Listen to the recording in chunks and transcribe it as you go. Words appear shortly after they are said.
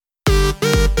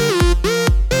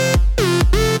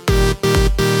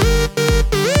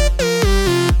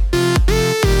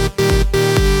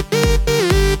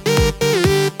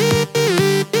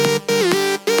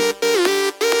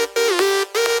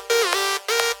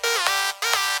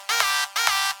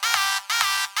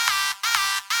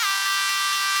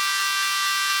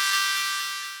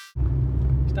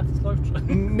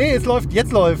Nee, es läuft.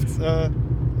 Jetzt läuft's. Ja,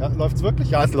 läuft's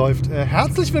wirklich? Ja, es läuft.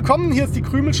 Herzlich willkommen, hier ist die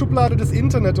Krümelschublade des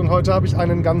Internet und heute habe ich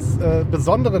einen ganz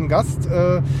besonderen Gast.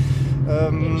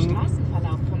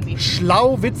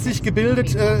 Schlau, witzig, gebildet,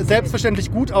 selbstverständlich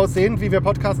gut aussehend, wie wir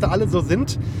Podcaster alle so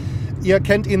sind. Ihr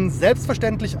kennt ihn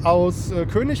selbstverständlich aus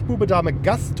König, Bube, Dame,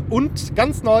 Gast und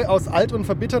ganz neu aus Alt und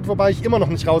Verbittert, wobei ich immer noch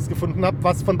nicht rausgefunden habe,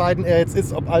 was von beiden er jetzt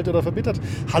ist, ob alt oder verbittert.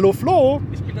 Hallo Flo!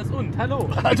 Ich bin das Und, hallo!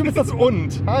 Du bist das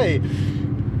Und, hi!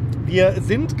 Wir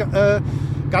sind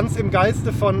ganz im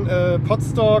Geiste von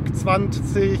Potsdok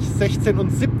 2016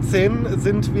 und 17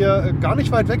 sind wir gar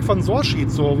nicht weit weg von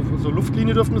Sorschied. So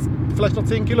Luftlinie dürften es vielleicht noch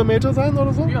 10 Kilometer sein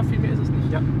oder so. Ja, viel mehr ist es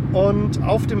nicht, ja. Und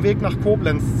auf dem Weg nach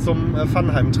Koblenz zum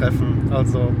Funheim-Treffen.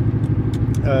 Also,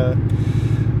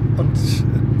 und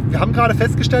wir haben gerade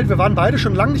festgestellt, wir waren beide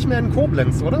schon lange nicht mehr in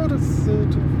Koblenz, oder? Das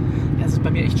ist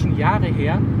bei mir echt schon Jahre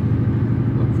her.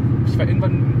 Ich war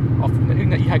irgendwann auf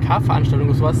irgendeiner IHK-Veranstaltung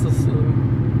oder sowas. Das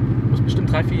muss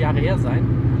bestimmt 3-4 Jahre her sein.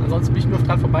 Ansonsten bin ich nur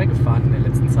dran vorbeigefahren in der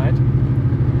letzten Zeit.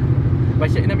 Aber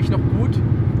ich erinnere mich noch gut,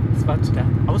 das war zu der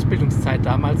Ausbildungszeit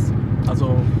damals.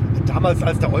 Also damals,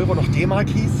 als der Euro noch D-Mark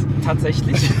hieß?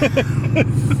 Tatsächlich. Das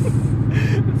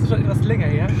ist schon etwas länger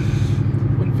her.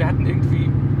 Und wir hatten irgendwie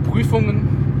Prüfungen.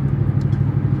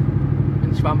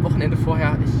 Und ich war am Wochenende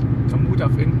vorher, ich vermute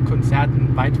auf irgendeinem Konzert,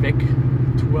 weit weg,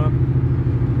 Tour.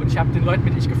 Und ich habe den Leuten,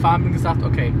 mit denen ich gefahren bin, gesagt,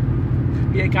 okay,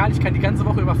 mir egal, ich kann die ganze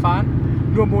Woche überfahren,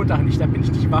 nur Montag nicht, da bin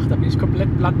ich nicht wach, da bin ich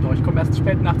komplett platt durch, ich komme erst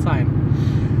spät nachts heim.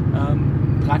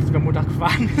 Ratet, wer Montag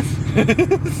gefahren ist.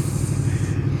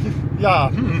 Ja.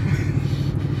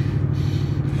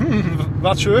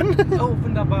 War's schön? Oh,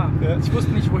 wunderbar. Ja. Ich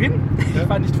wusste nicht wohin, ich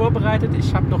war nicht vorbereitet,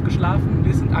 ich habe noch geschlafen,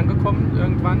 wir sind angekommen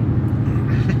irgendwann.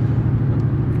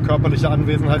 Körperliche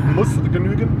Anwesenheit muss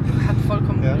genügen. Hat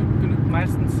vollkommen genügt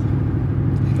meistens.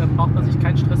 Da braucht man sich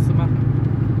keinen Stress zu machen.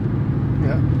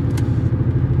 Ja.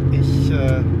 Ich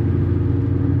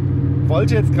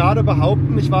wollte jetzt gerade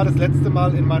behaupten, ich war das letzte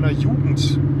Mal in meiner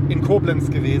Jugend in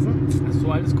Koblenz gewesen.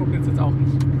 So alt ist Koblenz jetzt auch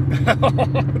nicht.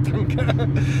 Danke.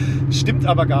 Stimmt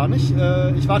aber gar nicht.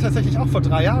 Ich war tatsächlich auch vor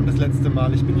 3 Jahren das letzte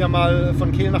Mal. Ich bin ja mal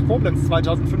von Kehl nach Koblenz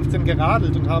 2015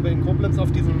 gegeradelt und habe in Koblenz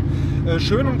auf diesem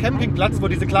schönen Campingplatz, wo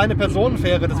diese kleine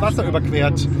Personenfähre das Wasser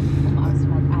überquert,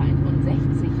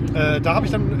 da habe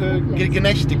ich dann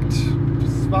genächtigt.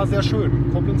 Das war sehr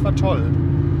schön. Koblenz war toll.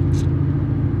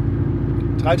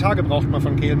 3 Tage braucht man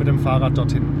von Kehl mit dem Fahrrad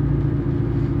dorthin.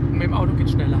 Und mit dem Auto geht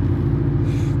schneller.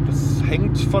 Das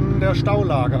hängt von der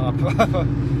Staulage ab.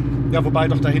 Ja, wobei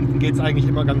doch da hinten geht es eigentlich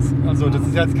immer ganz... Also das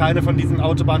ist jetzt keine von diesen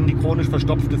Autobahnen, die chronisch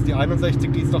verstopft ist. Die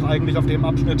 61, die ist doch eigentlich auf dem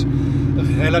Abschnitt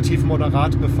relativ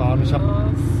moderat befahren. Ich habe...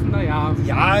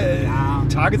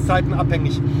 Tageszeiten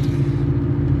abhängig.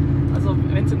 Also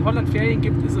wenn es in Holland Ferien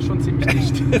gibt, ist es schon ziemlich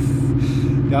dicht.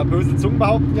 Ja, böse Zungen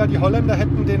behaupten ja, die Holländer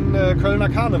hätten den Kölner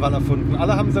Karneval erfunden.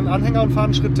 Alle haben so einen Anhänger und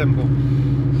fahren Schritttempo.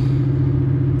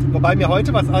 Wobei mir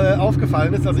heute was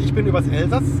aufgefallen ist, also ich bin übers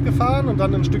Elsass gefahren und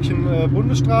dann ein Stückchen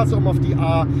Bundesstraße, um auf die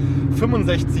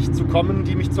A65 zu kommen,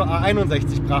 die mich zur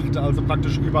A61 brachte, also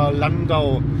praktisch über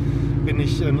Landau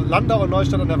Landau und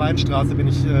Neustadt an der Weinstraße bin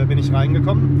ich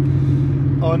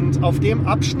reingekommen. Und auf dem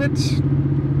Abschnitt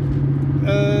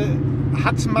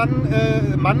hat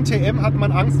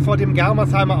man Angst vor dem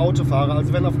Germersheimer Autofahrer.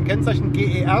 Also wenn auf dem Kennzeichen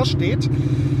GER steht,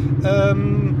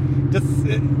 das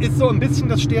ist so ein bisschen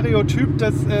das Stereotyp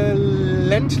des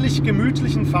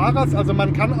ländlich-gemütlichen Fahrers. Also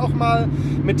man kann auch mal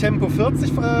mit Tempo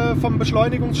 40 vom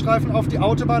Beschleunigungsstreifen auf die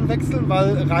Autobahn wechseln,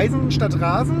 weil Reisen statt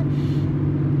Rasen.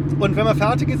 Und wenn man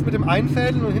fertig ist mit dem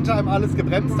Einfädeln und hinter einem alles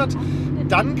gebremst hat,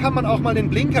 dann kann man auch mal den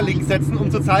Blinker links setzen,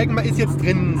 um zu zeigen, man ist jetzt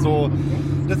drinnen. So.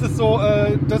 Das ist so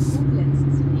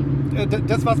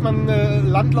das, was man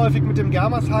landläufig mit dem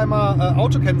Germersheimer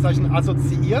Autokennzeichen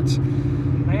assoziiert.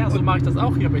 Naja, so mache ich das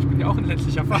auch hier, aber ich bin ja auch ein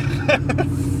ländlicher Fahrer.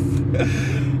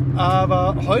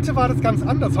 Aber heute war das ganz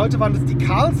anders. Heute waren das die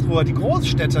Karlsruher, die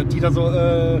Großstädter, die da so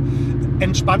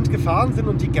entspannt gefahren sind.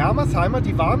 Und die Germersheimer,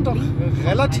 die waren doch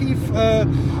relativ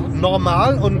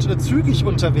normal und zügig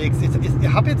unterwegs. Ich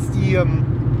habe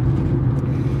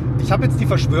jetzt die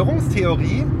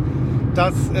Verschwörungstheorie,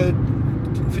 dass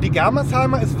für die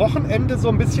Germersheimer ist Wochenende so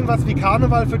ein bisschen was wie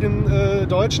Karneval für den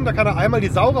Deutschen. Da kann er einmal die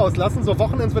Sau rauslassen. So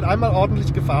Wochenends wird einmal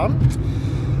ordentlich gefahren.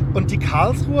 Und die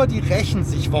Karlsruher, die rächen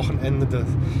sich Wochenende.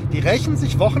 Die rächen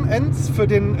sich Wochenends für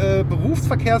den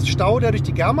Berufsverkehrsstau, der durch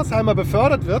die Germersheimer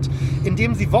befördert wird,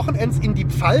 indem sie Wochenends in die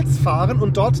Pfalz fahren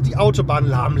und dort die Autobahn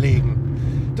lahmlegen.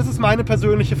 Das ist meine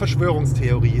persönliche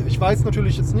Verschwörungstheorie. Ich weiß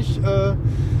natürlich jetzt nicht,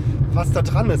 was da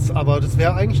dran ist, aber das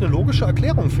wäre eigentlich eine logische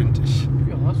Erklärung, finde ich.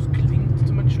 Ja, das klingt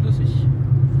zumindest schlüssig.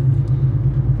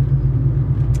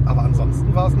 Aber ansonsten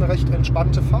ansonsten war es eine recht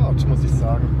entspannte Fahrt, muss ich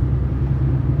sagen.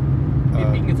 Wir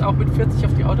biegen jetzt auch mit 40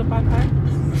 auf die Autobahn ein.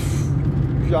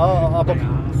 Ja, aber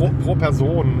Naja. pro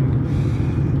Person.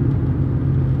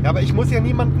 Ja, aber ich muss ja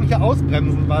niemanden hier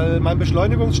ausbremsen, weil mein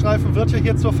Beschleunigungsstreifen wird ja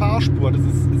hier zur Fahrspur. Das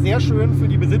ist sehr schön für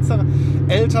die Besitzer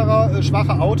älterer,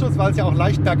 schwacher Autos, weil es ja auch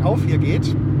leicht bergauf hier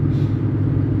geht.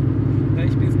 Ja,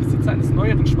 ich bin jetzt Besitzer eines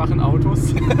neueren, schwachen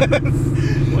Autos.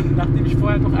 Und nachdem ich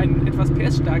vorher noch einen etwas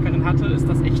PS-stärkeren hatte, ist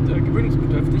das echt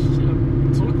gewöhnungsbedürftig,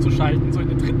 zurückzuschalten, so in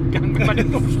den dritten Gang, wenn man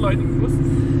den beschleunigen muss.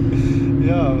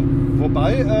 Ja,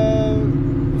 wobei,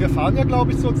 wir fahren ja,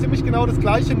 glaube ich, so ziemlich genau das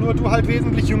Gleiche, nur du halt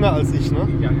wesentlich jünger als ich, ne?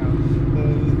 Ja.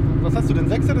 Was hast du, den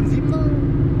 6er, den 7er?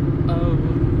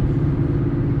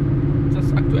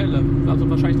 Das aktuelle, also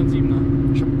wahrscheinlich den 7er.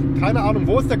 Ich habe keine Ahnung,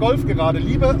 wo ist der Golf gerade?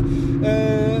 Liebe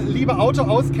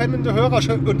Auto-auskennende Hörer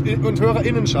und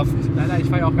Hörerinnenschaft. Nein, ich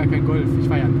fahre ja auch gar kein Golf, ich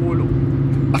fahre ja ein Polo.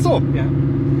 Ach so, Ja.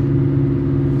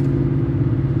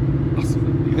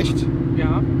 echt?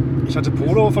 Ja, Ich hatte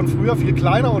Polo von früher viel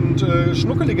kleiner und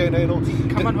schnuckeliger in Erinnerung.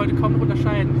 kann man heute kaum noch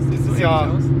unterscheiden. Das sieht so ähnlich Ja,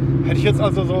 aus. hätte ich jetzt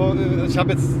also so, ich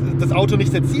habe jetzt das Auto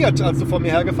nicht seziert, als du vor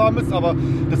mir hergefahren bist, aber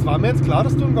das war mir jetzt klar,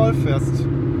 dass du einen Golf fährst.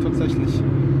 Tatsächlich.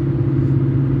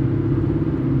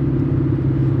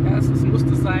 Ja, es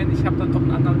musste sein. Ich habe dann doch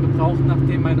einen anderen gebraucht,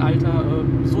 nachdem mein Alter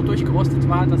so durchgerostet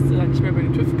war, dass er nicht mehr über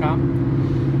den TÜV kam.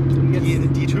 Und jetzt,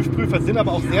 Die TÜV-Prüfer sind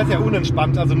aber auch sehr, sehr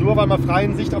unentspannt. Also nur weil man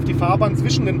freien Sicht auf die Fahrbahn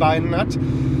zwischen den Beinen hat,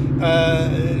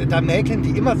 da mäkeln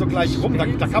die immer so gleich rum.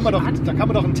 Da kann man doch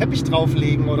einen Teppich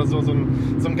drauflegen oder so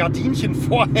ein Gardinchen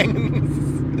vorhängen.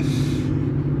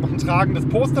 Noch ein tragendes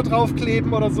Poster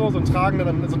draufkleben oder so einen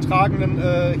tragenden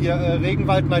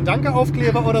Regenwald Nein Danke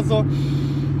Aufkleber oder so.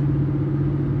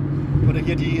 Oder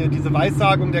hier diese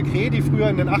Weissagung der Kreh, die früher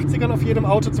in den 80ern auf jedem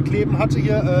Auto zu kleben hatte.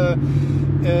 Hier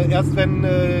erst wenn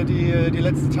die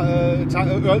letzte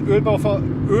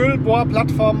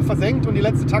Ölbohrplattform versenkt und die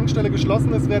letzte Tankstelle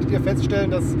geschlossen ist, werdet ihr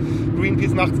feststellen, dass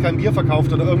Greenpeace nachts kein Bier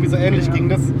verkauft oder irgendwie so ähnlich ging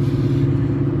das.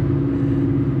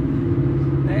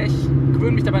 ich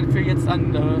gewöhne mich dabei natürlich jetzt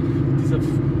an diese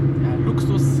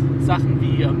Luxussachen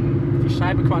wie die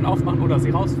Scheibe kann man aufmachen oder sie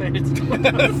rausfällt.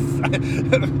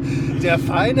 Der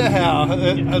feine Herr.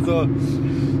 Also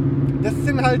das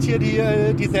sind halt hier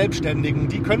die Selbstständigen,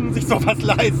 die können sich sowas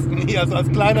leisten. Hier, also als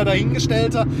kleiner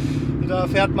Dahingestellter, da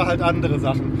fährt man halt andere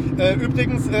Sachen.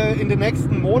 Übrigens, in den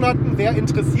nächsten Monaten, wer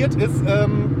interessiert ist,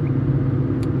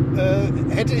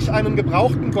 hätte ich einen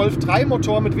gebrauchten Golf 3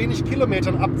 Motor mit wenig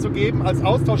Kilometern abzugeben als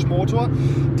Austauschmotor.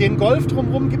 Den Golf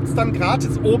drumherum gibt es dann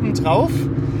gratis obendrauf.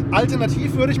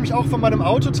 Alternativ würde ich mich auch von meinem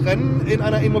Auto trennen. In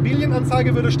einer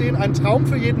Immobilienanzeige würde stehen, ein Traum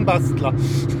für jeden Bastler.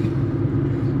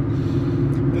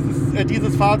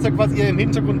 Dieses Fahrzeug, was ihr im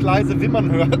Hintergrund leise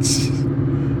wimmern hört.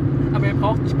 Aber ihr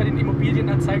braucht nicht bei den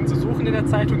Immobilienanzeigen zu suchen in der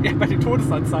Zeitung, eher bei den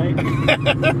Todesanzeigen.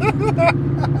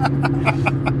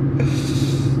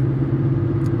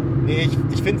 Nee,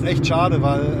 ich finde es echt schade,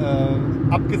 weil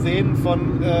abgesehen von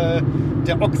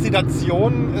der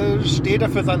Oxidation steht er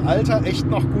für sein Alter echt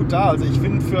noch gut da. Also ich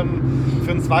finde, für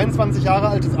ein 22 Jahre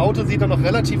altes Auto sieht er noch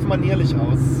relativ manierlich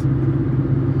aus.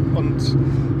 Und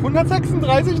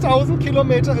 136.000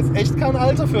 Kilometer ist echt kein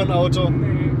Alter für ein Auto.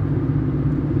 Nee.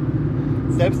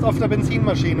 Selbst auf der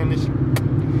Benzinmaschine nicht.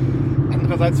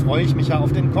 Andererseits freue ich mich ja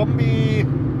auf den Kombi,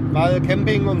 weil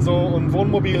Camping und so und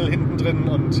Wohnmobil hinten drin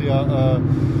und hier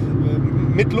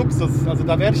mit Luxus. Also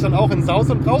da werde ich dann auch in Saus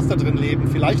und Braus da drin leben.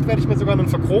 Vielleicht werde ich mir sogar einen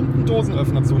verchromten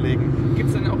Dosenöffner zulegen. Gibt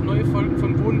es denn auch neue Folgen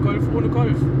von Wohngolf ohne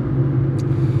Golf?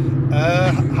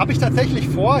 Habe ich tatsächlich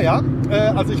vor, ja.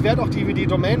 Also ich werde auch die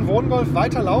Domain Wohngolf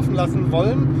weiterlaufen lassen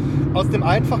wollen. Aus dem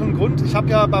einfachen Grund, ich habe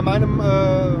ja bei meinem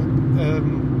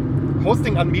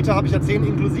Hosting-Anbieter habe ich ja 10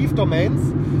 Inklusiv-Domains.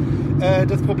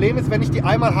 Das Problem ist, wenn ich die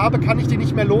einmal habe, kann ich die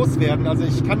nicht mehr loswerden. Also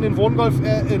ich kann den Wohngolf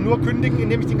nur kündigen,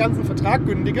 indem ich den ganzen Vertrag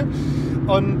kündige.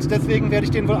 Und deswegen werde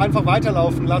ich den wohl einfach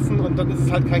weiterlaufen lassen und dann ist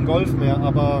es halt kein Golf mehr.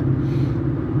 Aber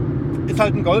ist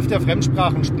halt ein Golf, der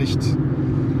Fremdsprachen spricht.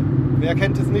 Wer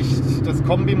kennt es nicht? Das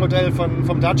Kombi-Modell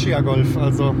vom Dacia Golf.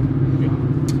 Also. Ja.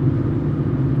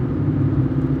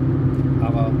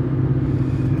 Aber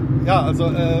ja, also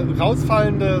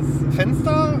rausfallendes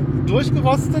Fenster,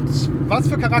 durchgerostet. Was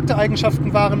für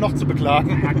Charaktereigenschaften waren noch zu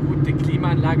beklagen? Ja gut, die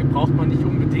Klimaanlage braucht man nicht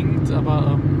unbedingt,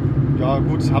 aber Ja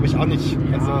gut, habe ich auch nicht.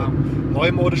 Ja. Also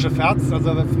neumodische Ferz.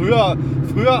 Also früher,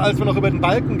 als wir noch über den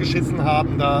Balken geschissen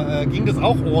haben, da ging das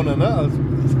auch ohne, ne? Also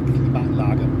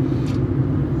Klimaanlage.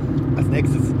 Als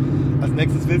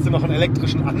nächstes willst du noch einen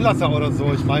elektrischen Anlasser oder so.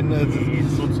 Ich meine, nee,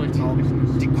 so Zeug braucht brauche ich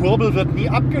nicht. Die Kurbel wird nie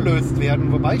abgelöst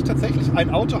werden, wobei ich tatsächlich ein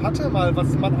Auto hatte, mal,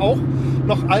 was man auch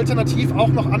noch alternativ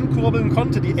auch noch ankurbeln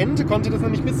konnte. Die Ente konnte das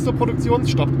nämlich bis zur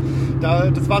Produktionsstopp.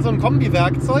 Das war so ein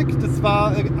Kombi-Werkzeug. Das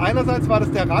war, einerseits war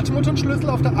das der Radmutternschlüssel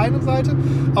auf der einen Seite,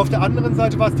 auf der anderen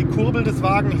Seite war es die Kurbel des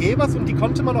Wagenhebers und die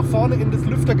konnte man auch vorne in das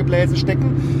Lüftergebläse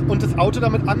stecken und das Auto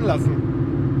damit anlassen.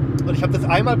 Und ich habe das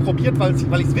einmal probiert, weil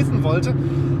ich es wissen wollte.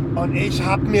 Und ich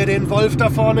habe mir den Wolf da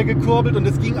vorne gekurbelt und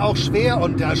es ging auch schwer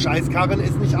und der Scheißkarren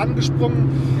ist nicht angesprungen,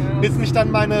 bis mich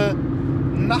dann meine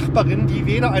Nachbarin, die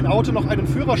weder ein Auto noch einen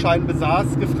Führerschein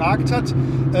besaß, gefragt hat,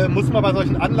 muss man bei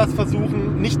solchen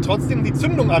Anlassversuchen nicht trotzdem die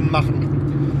Zündung anmachen.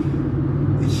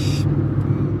 Ich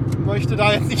möchte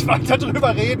da jetzt nicht weiter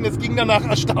drüber reden, es ging danach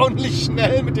erstaunlich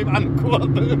schnell mit dem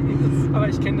Ankurbeln. Aber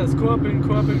ich kenne das Kurbeln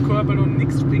und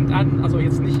nichts springt an. Also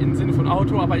jetzt nicht im Sinne von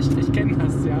Auto, aber ich kenne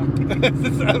das, ja.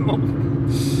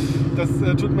 Das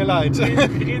tut mir leid.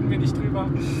 Reden wir nicht drüber.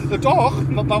 Doch,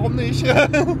 warum nicht?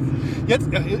 Jetzt,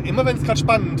 immer wenn es gerade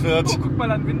spannend wird. Oh, guck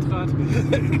mal an Windrad.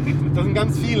 Das sind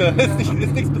ganz viele, ja. Ist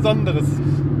nichts Besonderes.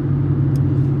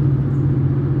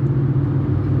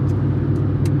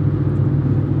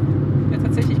 Ja,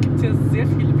 tatsächlich gibt es ja sehr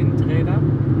viele Windräder.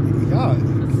 Ja,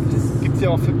 es gibt ja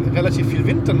auch relativ viel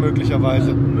Wind dann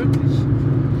möglicherweise. Möglich.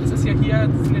 Das sind ja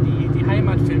die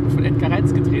Heimatfilme von Edgar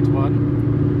Reitz gedreht worden.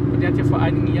 Und der hat ja vor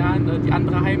einigen Jahren die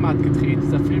andere Heimat gedreht.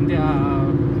 Dieser Film, der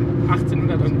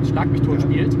 1800 und Schlag mich tot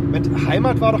spielt.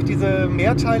 Heimat war doch diese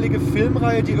mehrteilige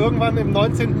Filmreihe, die irgendwann im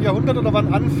 19. Jahrhundert oder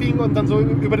wann anfing und dann so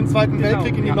über den Zweiten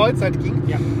Weltkrieg in die Neuzeit ging.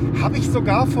 Ja. Habe ich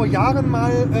sogar vor Jahren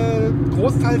mal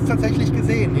großteils tatsächlich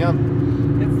gesehen, ja.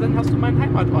 Jetzt dann hast du meinen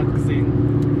Heimatort gesehen.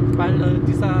 Weil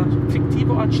dieser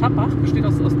fiktive Ort Schappach besteht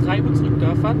aus 3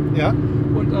 Hunsrückdörfern. Ja.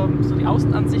 Und so die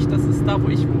Außenansicht, das ist da, wo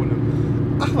ich wohne.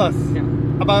 Ach was? Ja.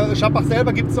 Aber Schappach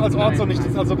selber gibt es als Ort so nicht. Das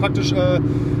ist also praktisch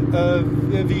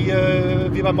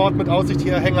wie beim Mord mit Aussicht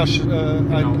hier Hengersch,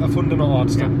 ein erfundener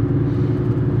Ort. Ja. Und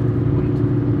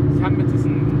sie haben mit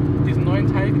diesem neuen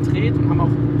Teil gedreht und haben auch,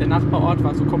 der Nachbarort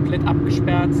war so komplett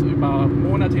abgesperrt über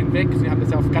Monate hinweg. Sie haben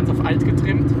das ja ganz auf alt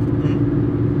getrimmt. Mhm.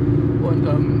 Und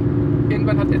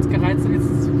irgendwann hat Edgar Reitz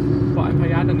jetzt vor ein paar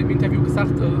Jahren dann im Interview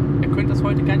gesagt, er könnte das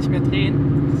heute gar nicht mehr drehen.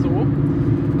 So.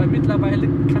 Weil mittlerweile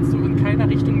kannst du in keiner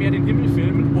Richtung mehr den Himmel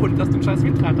filmen, ohne dass du ein scheiß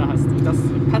Windrad da hast. Und das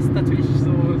passt natürlich so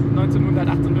 1900,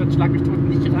 1800 Schlag mich tot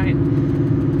nicht rein.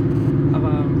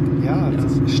 Aber ja.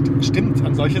 Das stimmt.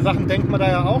 An solche Sachen denkt man da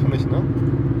ja auch nicht, ne?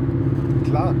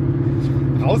 Klar.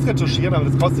 Rausretuschieren, aber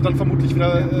das kostet dann vermutlich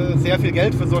wieder sehr viel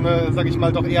Geld für so eine, sag ich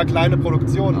mal, doch eher kleine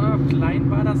Produktion. Klein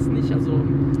war das nicht, also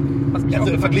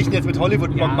verglichen jetzt mit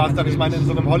Hollywood-Blockbustern. Ich meine, in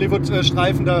so einem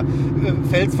Hollywood-Streifen, da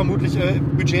fällt es vermutlich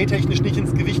budgettechnisch nicht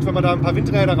ins Gewicht, wenn man da ein paar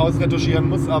Windräder rausretuschieren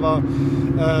muss, aber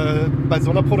bei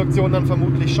so einer Produktion dann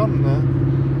vermutlich schon. Ne?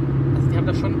 Also die haben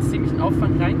da schon einen ziemlichen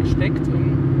Aufwand reingesteckt.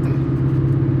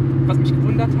 Was mich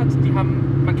gewundert hat,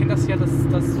 man kennt das ja, dass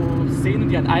so Szenen,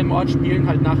 die an einem Ort spielen,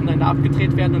 halt nacheinander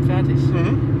abgedreht werden und fertig.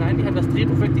 Mhm. Nein, die haben das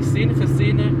Drehbuch wirklich Szene für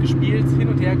Szene gespielt, hin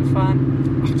und her gefahren.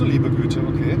 Ach du liebe Güte,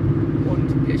 okay.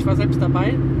 Und ich war selbst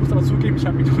dabei, muss aber zugeben, ich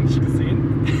habe ihn noch nicht gesehen.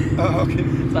 Ah, okay.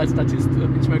 So als Statist bin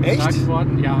ich mal gefragt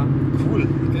worden, ja. Cool.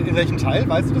 In welchem Teil,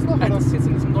 weißt du das noch? Das ist jetzt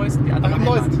in diesem neuesten, die andere Heimat.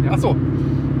 Neuesten, ja. Ach so. Und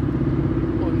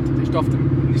ich durfte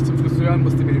nicht zum Friseur,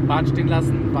 musste mir den Bart stehen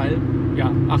lassen, weil, ja,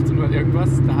 1800 irgendwas,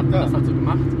 da hat man das halt so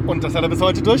gemacht. Und das hat er bis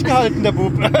heute durchgehalten, der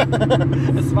Bub.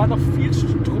 Es war noch viel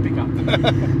struppiger.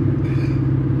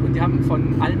 Und die haben von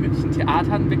allen möglichen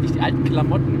Theatern wirklich die alten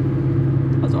Klamotten,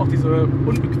 also auch diese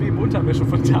unbequeme Unterwäsche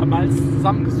von damals,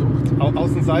 zusammengesucht.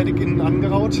 Außenseitig, innen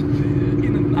angeraut?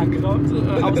 Innen angeraut,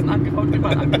 außen angeraut,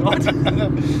 überall angeraut.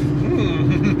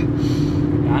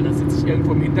 Ja, da sitze ich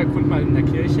irgendwo im Hintergrund mal in der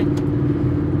Kirche.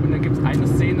 Und dann gibt es eine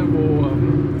Szene, wo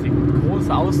der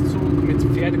große Auszug mit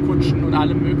Pferdekutschen und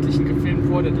allem Möglichen gefilmt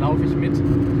wurde. Da laufe ich mit.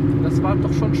 Und das war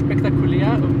doch schon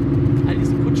spektakulär. All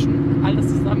diese Kutschen, alles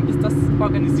zusammen, bis das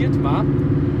organisiert war.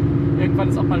 Irgendwann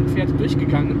ist auch mal ein Pferd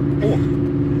durchgegangen. Oh.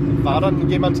 War dann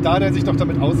jemand da, der sich noch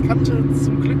damit auskannte?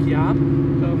 Zum Glück ja.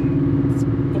 Das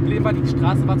Problem war, die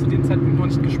Straße war zu dem Zeitpunkt noch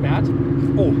nicht gesperrt.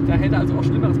 Oh. Da hätte also auch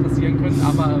Schlimmeres passieren können,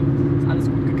 aber ist alles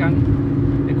gut gegangen.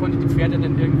 Der konnte die Pferde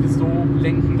dann irgendwie so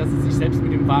lenken, dass sie sich selbst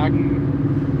mit dem Wagen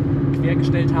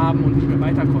quergestellt haben und nicht mehr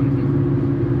weiter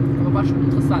konnten. Aber war schon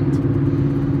interessant.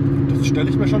 Das stelle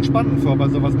ich mir schon spannend vor, bei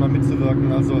sowas mal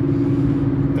mitzuwirken. Also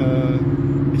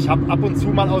ich habe ab und zu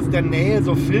mal aus der Nähe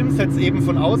so Filmsets eben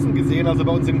von außen gesehen. Also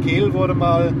bei uns in Kehl wurde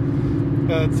mal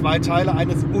 2 Teile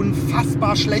eines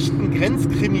unfassbar schlechten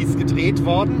Grenzkrimis gedreht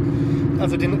worden.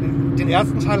 Also den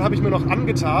ersten Teil habe ich mir noch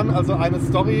angetan. Also eine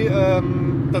Story,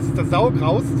 das ist der Sau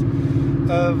graust,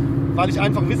 weil ich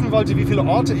einfach wissen wollte, wie viele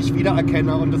Orte ich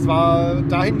wiedererkenne. Und es war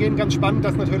dahingehend ganz spannend,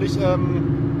 dass natürlich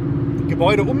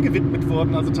Gebäude umgewidmet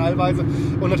wurden, also teilweise.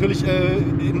 Und natürlich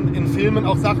in Filmen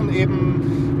auch Sachen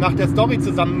eben nach der Story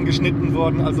zusammengeschnitten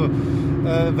wurden. Also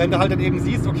wenn du halt dann eben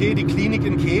siehst, okay, die Klinik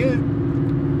in Kehl,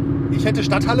 ich hätte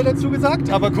Stadthalle dazu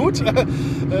gesagt, aber gut,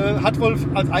 hat wohl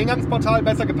als Eingangsportal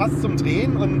besser gepasst zum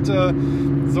Drehen und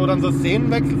so dann so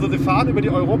Szenenwechsel, so sie fahren über die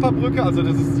Europabrücke, also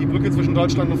das ist die Brücke zwischen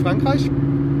Deutschland und Frankreich,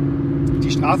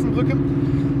 die Straßenbrücke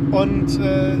und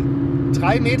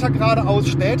 3 Meter geradeaus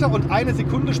später und 1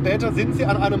 Sekunde später sind sie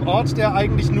an einem Ort, der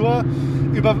eigentlich nur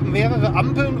über mehrere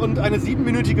Ampeln und eine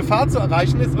 7-minütige Fahrt zu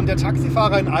erreichen ist und der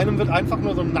Taxifahrer in einem wird einfach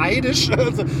nur so neidisch,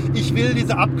 also ich will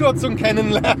diese Abkürzung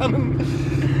kennenlernen.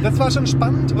 Das war schon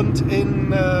spannend und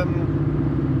in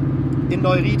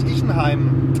Neuried-Ichenheim,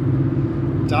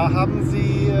 da haben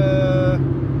sie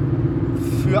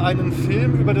für einen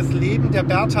Film über das Leben der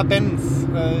Bertha Benz,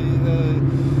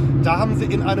 da haben sie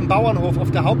in einem Bauernhof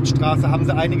auf der Hauptstraße haben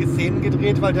sie einige Szenen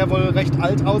gedreht, weil der wohl recht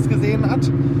alt ausgesehen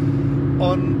hat.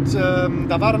 Und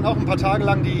da war dann auch ein paar Tage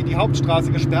lang die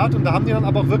Hauptstraße gesperrt und da haben die dann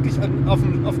aber auch wirklich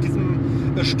auf diesem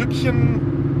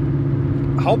Stückchen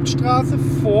Hauptstraße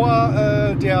vor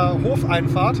der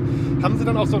Hofeinfahrt haben sie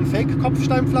dann auch so ein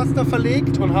Fake-Kopfsteinpflaster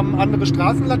verlegt und haben andere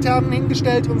Straßenlaternen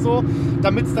hingestellt und so,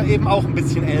 damit es da eben auch ein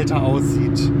bisschen älter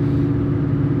aussieht.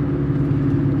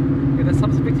 Ja, das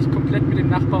haben sie wirklich komplett mit dem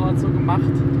Nachbarort so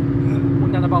gemacht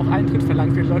und dann aber auch Eintritt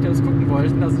verlangt für die Leute, die das gucken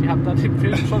wollten. Also die haben dann den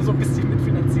Film schon so ein bisschen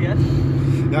mitfinanziert.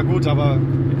 Ja gut, aber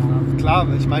klar,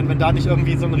 ich meine, wenn da nicht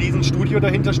irgendwie so ein Riesenstudio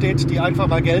dahinter steht, die einfach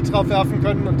mal Geld drauf werfen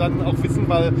können und dann auch wissen,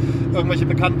 weil irgendwelche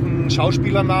bekannten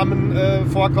Schauspielernamen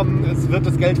vorkommen, es wird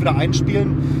das Geld wieder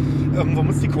einspielen, irgendwo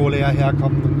muss die Kohle ja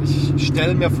herkommen. Und ich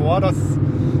stelle mir vor, dass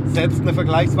selbst eine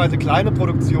vergleichsweise kleine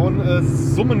Produktion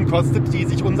Summen kostet, die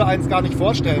sich unser eins gar nicht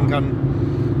vorstellen kann.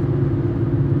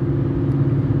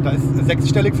 Da ist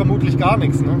sechsstellig vermutlich gar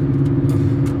nichts, ne?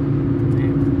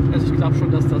 Also ich glaube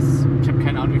schon, dass das, ich habe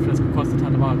keine Ahnung, wie viel das gekostet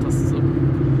hat, aber das,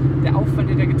 der Aufwand,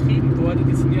 der da getrieben wurde,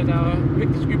 die sind ja da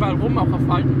wirklich überall rum, auch auf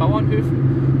alten Bauernhöfen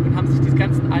und haben sich diese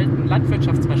ganzen alten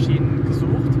Landwirtschaftsmaschinen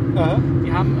gesucht. Aha.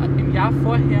 Die haben im Jahr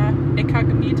vorher Äcker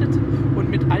gemietet und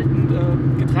mit alten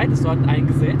Getreidesorten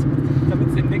eingesät,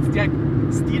 damit sie im nächsten Jahr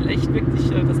stilecht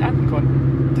wirklich das ernten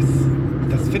konnten.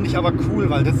 Das finde ich aber cool,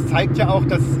 weil das zeigt ja auch,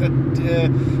 dass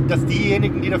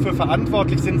diejenigen, die dafür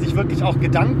verantwortlich sind, sich wirklich auch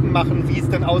Gedanken machen, wie es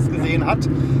denn ausgesehen hat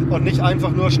und nicht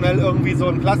einfach nur schnell irgendwie so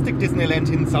ein Plastik-Disneyland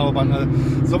hinzaubern. Also,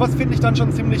 sowas finde ich dann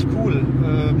schon ziemlich cool,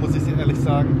 muss ich ehrlich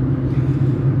sagen.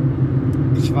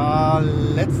 Ich war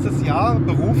letztes Jahr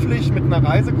beruflich mit einer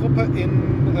Reisegruppe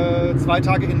 2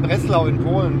 Tage in Breslau in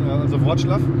Polen, also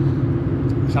Wrocław.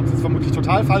 Ich habe es jetzt vermutlich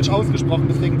total falsch ausgesprochen,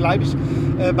 deswegen bleibe ich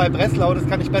bei Breslau, das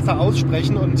kann ich besser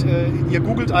aussprechen und ihr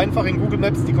googelt einfach in Google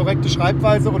Maps die korrekte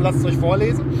Schreibweise und lasst es euch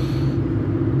vorlesen.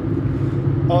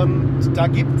 Und da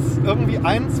gibt es irgendwie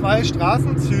 1-2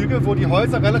 Straßenzüge, wo die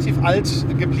Häuser relativ alt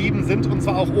geblieben sind und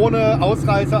zwar auch ohne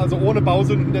Ausreißer, also ohne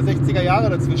Bausünden der 60er Jahre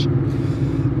dazwischen.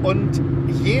 Und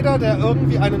jeder, der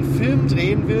irgendwie einen Film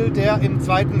drehen will, der im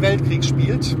Zweiten Weltkrieg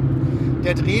spielt,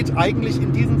 der dreht eigentlich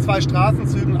in diesen 2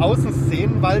 Straßenzügen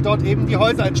Außenszenen, weil dort eben die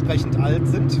Häuser entsprechend alt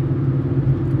sind.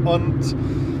 Und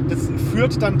das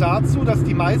führt dann dazu, dass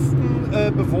die meisten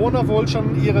Bewohner wohl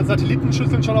schon ihre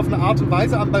Satellitenschüsseln schon auf eine Art und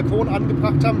Weise am Balkon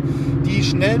angebracht haben, die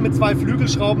schnell mit 2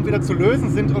 Flügelschrauben wieder zu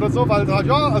lösen sind oder so, weil sie halt,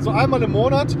 ja, also einmal im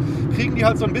Monat kriegen die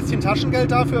halt so ein bisschen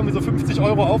Taschengeld dafür, irgendwie so 50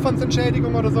 €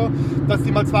 Aufwandsentschädigung oder so, dass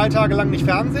die mal 2 Tage lang nicht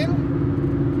fernsehen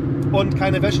und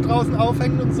keine Wäsche draußen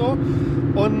aufhängen und so.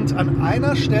 Und an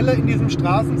einer Stelle in diesem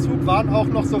Straßenzug waren auch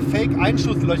noch so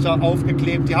Fake-Einschusslöcher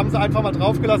aufgeklebt. Die haben sie einfach mal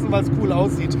draufgelassen, weil es cool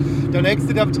aussieht. Der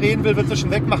Nächste, der drehen will, wird sie schon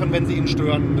wegmachen, wenn sie ihn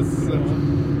stören. Das,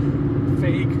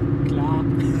 Fake, klar.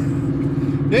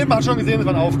 Nee, man hat schon gesehen, das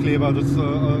waren Aufkleber. Das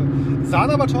sahen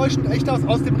aber täuschend echt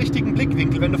aus dem richtigen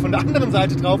Blickwinkel. Wenn du von der anderen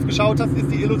Seite drauf geschaut hast, ist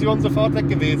die Illusion sofort weg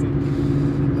gewesen.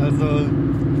 Also,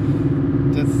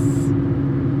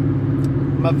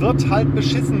 man wird halt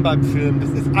beschissen beim Film.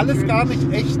 Das ist alles gar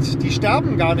nicht echt. Die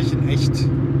sterben gar nicht in echt.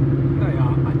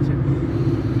 Naja, manche.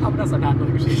 Aber das ist eine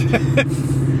andere Geschichte.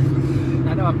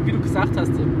 Nein, aber wie du gesagt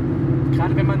hast,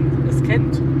 gerade wenn man es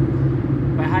kennt,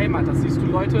 bei Heimat, da siehst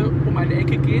du Leute um eine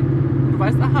Ecke gehen und du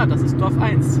weißt, aha, das ist Dorf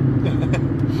 1.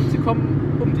 Und sie kommen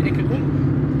um die Ecke rum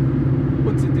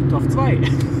und sind in Dorf 2.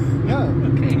 Ja.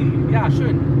 Okay, ja,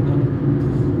 schön.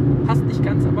 Passt nicht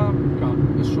ganz, aber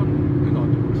ja, ist schon in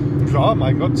Ordnung. Ja,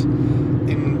 mein Gott.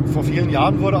 Vor vielen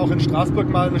Jahren wurde auch in Straßburg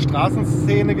mal eine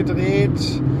Straßenszene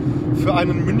gedreht für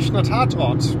einen Münchner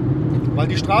Tatort, weil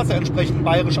die Straße entsprechend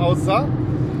bayerisch aussah.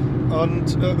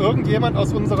 Und irgendjemand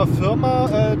aus unserer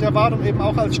Firma, der war dann eben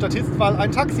auch als Statist, weil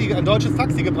ein deutsches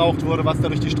Taxi gebraucht wurde, was da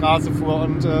durch die Straße fuhr.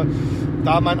 Und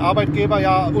da mein Arbeitgeber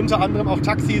ja unter anderem auch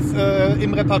Taxis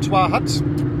im Repertoire hat,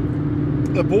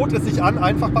 bot es sich an,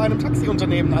 einfach bei einem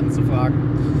Taxiunternehmen anzufragen.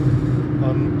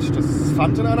 Und das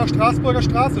fand in einer Straßburger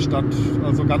Straße statt,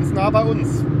 also ganz nah bei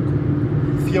uns.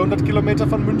 400 Kilometer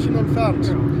von München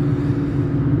entfernt.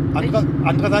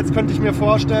 Andererseits könnte ich mir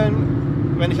vorstellen,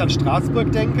 wenn ich an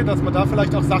Straßburg denke, dass man da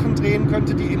vielleicht auch Sachen drehen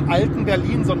könnte, die im alten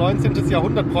Berlin, so 19.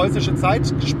 Jahrhundert, preußische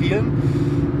Zeit spielen.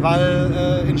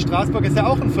 Weil in Straßburg es ja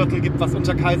auch ein Viertel gibt, was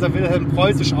unter Kaiser Wilhelm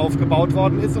preußisch aufgebaut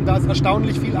worden ist. Und da ist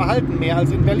erstaunlich viel erhalten, mehr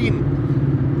als in Berlin.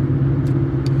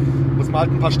 Muss man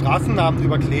halt ein paar Straßennamen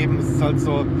überkleben. Es ist halt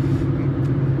so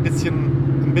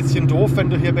ein bisschen doof, wenn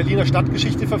du hier Berliner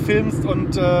Stadtgeschichte verfilmst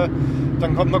und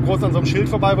dann kommt man groß an so einem Schild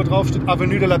vorbei, wo drauf steht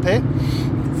Avenue de la Paix.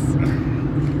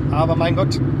 Aber mein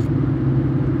Gott.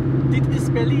 Das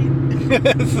ist Berlin.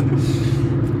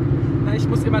 Na, ich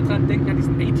muss immer dran denken an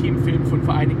diesen A-Team-Film von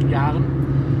vor einigen Jahren.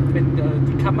 Wenn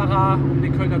die Kamera um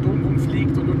den Kölner Dom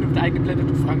rumfliegt und unten wird eingeblendet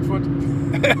in Frankfurt.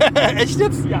 Echt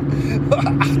jetzt? Ja.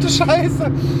 Ach du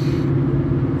Scheiße.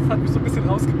 Das hat mich so ein bisschen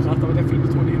rausgebracht, aber der Film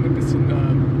ist ohnehin ein bisschen...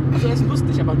 also er ist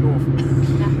lustig, aber doof.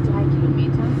 Nach 3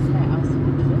 Kilometern geradeaus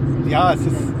rund 40. Ja, es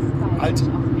ist halt... Auf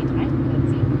B327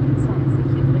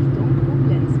 in Richtung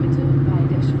Koblenz-Mitte bei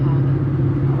der Schwaben.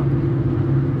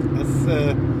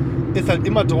 Es ist halt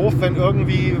immer doof, wenn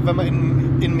man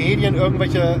in Medien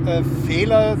irgendwelche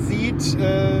Fehler sieht,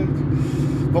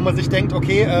 wo man sich denkt,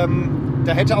 okay,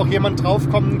 da hätte auch jemand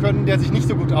draufkommen können, der sich nicht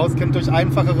so gut auskennt durch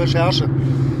einfache Recherche.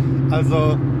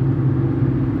 Also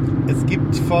es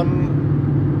gibt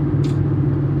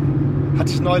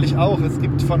hatte ich neulich auch, es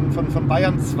gibt von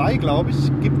Bayern 2, glaube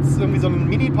ich, gibt es irgendwie so einen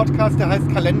Mini-Podcast, der heißt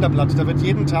Kalenderblatt. Da wird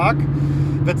jeden Tag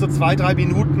so 2-3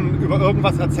 Minuten über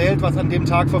irgendwas erzählt, was an dem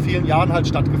Tag vor vielen Jahren halt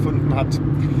stattgefunden hat.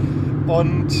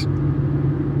 Und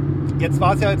jetzt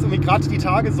war es ja jetzt irgendwie gerade die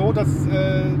Tage so, dass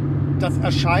das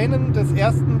Erscheinen des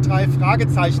ersten 3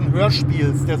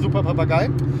 Fragezeichen-Hörspiels, der Super Papagei,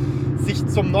 sich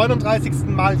zum 39.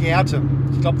 Mal jährte.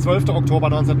 Ich glaube 12. Oktober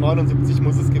 1979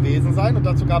 muss es gewesen sein. Und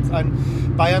dazu gab es ein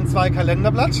Bayern 2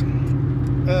 Kalenderblatt,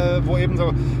 wo eben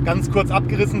so ganz kurz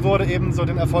abgerissen wurde, eben so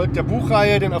den Erfolg der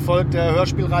Buchreihe, den Erfolg der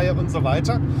Hörspielreihe und so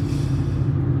weiter.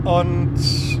 Und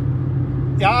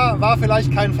ja, war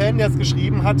vielleicht kein Fan, der es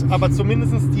geschrieben hat, aber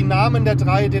zumindest die Namen der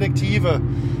 3 Detektive,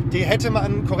 die hätte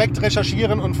man korrekt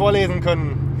recherchieren und vorlesen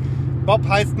können. Bob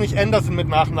heißt nicht Anderson mit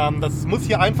Nachnamen. Das muss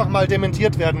hier einfach mal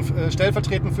dementiert werden,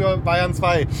 stellvertretend für Bayern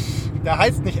 2. Der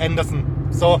heißt nicht Anderson.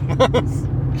 So.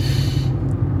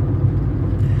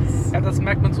 Ja, das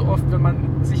merkt man so oft, wenn man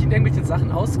sich in irgendwelchen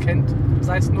Sachen auskennt,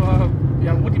 sei es nur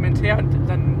rudimentär und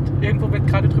dann irgendwo wird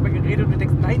gerade drüber geredet und du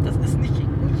denkst, nein, das ist nicht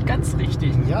ganz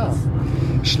richtig. Ja.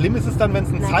 Schlimm ist es dann, wenn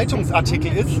es ein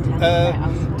Zeitungsartikel ist, der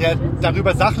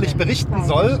darüber sachlich berichten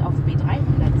soll. Auf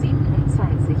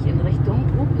B327 in Richtung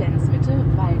Koblenz-Mitte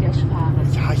bei der Schwaben.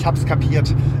 Ja, ich hab's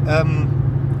kapiert.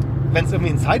 Wenn es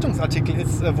irgendwie ein Zeitungsartikel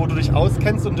ist, wo du dich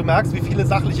auskennst und du merkst, wie viele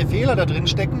sachliche Fehler da drin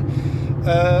stecken,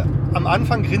 am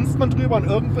Anfang grinst man drüber und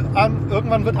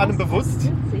irgendwann wird einem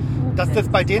bewusst, dass das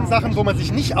bei den Sachen, wo man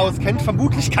sich nicht auskennt,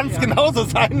 vermutlich ganz genauso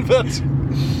sein wird.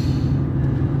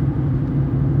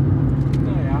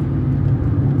 Naja.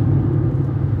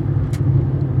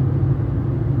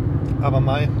 Aber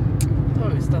Mai.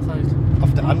 So ist das halt.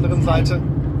 Auf der anderen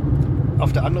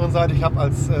Seite, ich habe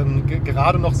als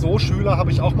gerade noch so Schüler, habe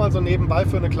ich auch mal so nebenbei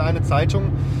für eine kleine Zeitung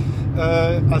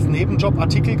als Nebenjob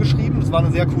Artikel geschrieben. Das war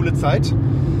eine sehr coole Zeit.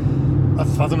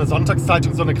 Also es war so eine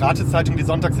Sonntagszeitung, so eine Gratiszeitung, die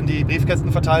sonntags in die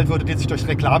Briefkästen verteilt wurde, die sich durch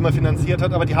Reklame finanziert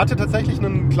hat. Aber die hatte tatsächlich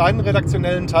einen kleinen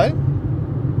redaktionellen Teil,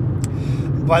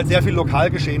 wo halt sehr viel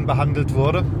Lokalgeschehen behandelt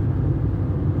wurde.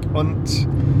 Und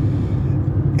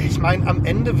ich meine, am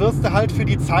Ende wirst du halt für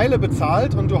die Zeile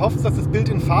bezahlt und du hoffst, dass das Bild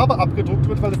in Farbe abgedruckt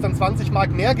wird, weil es dann 20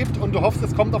 Mark mehr gibt und du hoffst,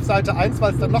 es kommt auf Seite 1,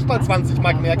 weil es dann nochmal 20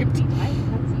 Mark mehr gibt.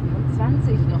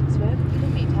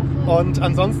 Und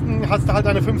ansonsten hast du halt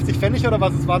deine 50 Pfennig oder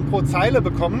was es waren pro Zeile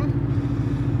bekommen.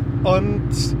 Und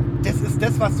das ist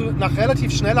das, was du nach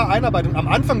relativ schneller Einarbeitung, am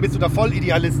Anfang bist du da voll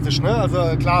idealistisch, ne? Also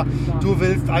klar, du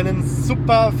willst einen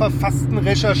super verfassten,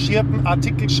 recherchierten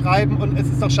Artikel schreiben und es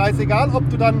ist doch scheißegal, ob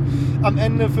du dann am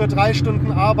Ende für 3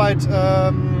 Stunden Arbeit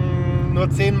nur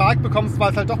 10 Mark bekommst,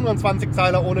 weil es halt doch nur ein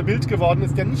 20-Zeiler ohne Bild geworden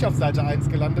ist, der nicht auf Seite 1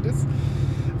 gelandet ist.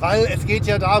 Weil es geht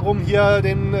ja darum, hier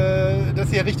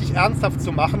das hier richtig ernsthaft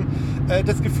zu machen.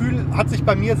 Das Gefühl hat sich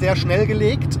bei mir sehr schnell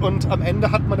gelegt und am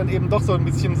Ende hat man dann eben doch so ein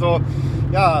bisschen so,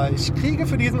 ja, ich kriege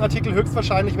für diesen Artikel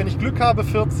höchstwahrscheinlich, wenn ich Glück habe,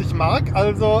 40 Mark,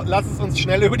 also lass es uns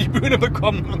schnell über die Bühne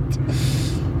bekommen. Und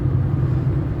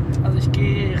Ich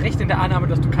gehe recht in der Annahme,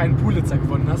 dass du keinen Pulitzer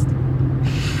gewonnen hast.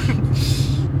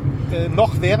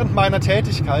 Noch während meiner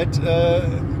Tätigkeit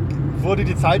wurde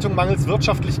die Zeitung mangels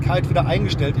Wirtschaftlichkeit wieder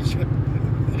eingestellt. Ich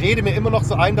rede mir immer noch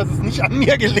so ein, dass es nicht an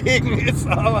mir gelegen ist,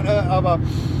 aber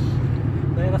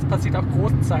Naja, das passiert auch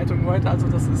großen Zeitungen heute, also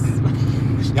das ist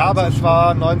nicht ja, aber so es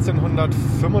war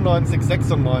 1995,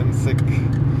 96.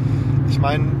 Ich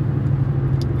meine,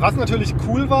 was natürlich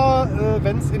cool war,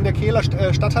 wenn es in der Kehler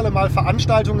Stadthalle mal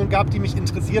Veranstaltungen gab, die mich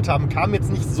interessiert haben, kam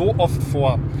jetzt nicht so oft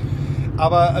vor.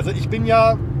 Aber also ich bin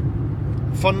ja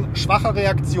von schwacher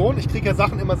Reaktion, ich kriege ja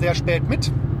Sachen immer sehr spät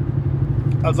mit.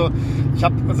 Also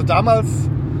damals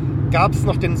gab es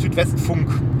noch den Südwestfunk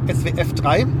SWF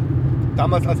 3,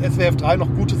 damals als SWF 3 noch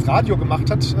gutes Radio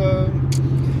gemacht hat.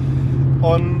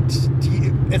 Und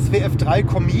die SWF 3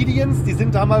 Comedians, die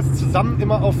sind damals zusammen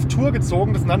immer auf Tour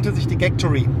gezogen, das nannte sich die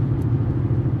Gagtory.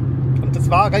 Und das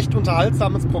war ein recht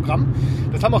unterhaltsames Programm.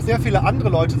 Das haben auch sehr viele andere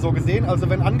Leute so gesehen. Also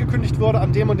wenn angekündigt wurde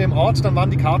an dem und dem Ort, dann waren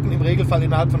die Karten im Regelfall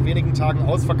innerhalb von wenigen Tagen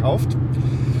ausverkauft.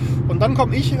 Und dann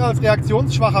komme ich als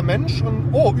reaktionsschwacher Mensch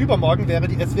und übermorgen wäre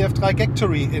die SWF 3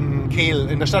 Gagtory in Kehl,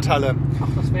 in der Stadthalle. Ach,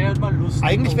 das wäre ja mal lustig.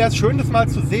 Eigentlich wäre es schön, das mal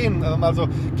zu sehen. Also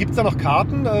gibt es da noch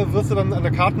Karten? Wirst du dann an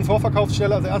der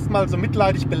Kartenvorverkaufsstelle also erstmal so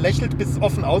mitleidig belächelt bis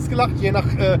offen ausgelacht, je nach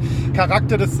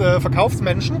Charakter des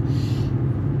Verkaufsmenschen.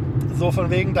 So von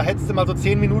wegen, da hättest du mal so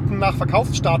 10 Minuten nach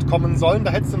Verkaufsstart kommen sollen,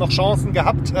 da hättest du noch Chancen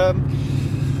gehabt.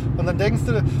 Und dann denkst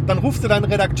du, dann rufst du deinen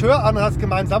Redakteur an und hast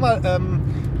gemeint, sag mal,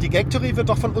 die Gagtory wird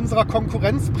doch von unserer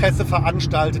Konkurrenzpresse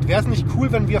veranstaltet. Wäre es nicht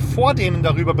cool, wenn wir vor denen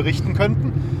darüber berichten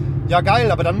könnten? Ja,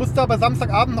 geil, aber dann musst du aber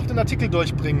Samstagabend noch den Artikel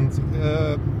durchbringen.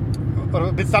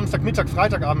 Oder bis Samstagmittag,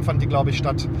 Freitagabend fand die, glaube ich,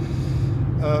 statt.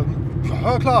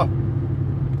 Ja, klar.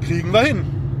 Kriegen wir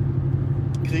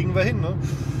hin. Ne?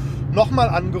 Nochmal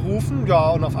angerufen,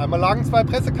 ja, und auf einmal lagen 2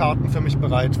 Pressekarten für mich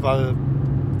bereit, weil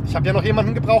ich habe ja noch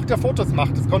jemanden gebraucht, der Fotos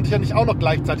macht. Das konnte ich ja nicht auch noch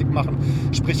gleichzeitig machen.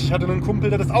 Sprich, ich hatte einen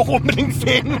Kumpel, der das auch unbedingt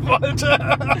sehen wollte.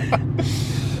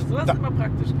 So ist immer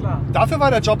praktisch, klar. Dafür war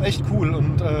der Job echt cool.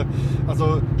 Und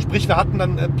sprich, wir hatten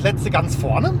dann Plätze ganz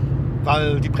vorne,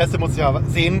 weil die Presse muss ja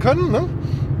sehen können. Ne?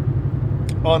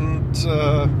 Und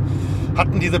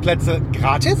hatten diese Plätze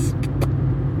gratis.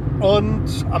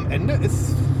 Und am Ende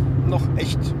ist noch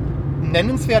echt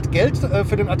nennenswert Geld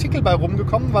für den Artikel bei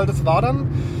rumgekommen, weil das war dann,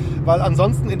 weil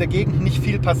ansonsten in der Gegend nicht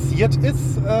viel passiert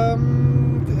ist,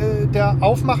 der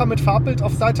Aufmacher mit Farbbild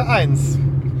auf Seite 1.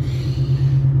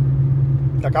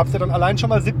 Da gab es ja dann allein schon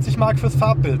mal 70 Mark fürs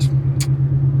Farbbild.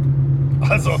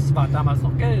 Also, das war damals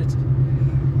noch Geld.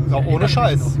 Ja, ohne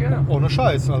Scheiß. Noch, ja. Ohne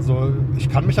Scheiß. Also ich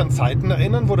kann mich an Zeiten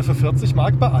erinnern, wo du für 40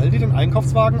 Mark bei Aldi den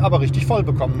Einkaufswagen aber richtig voll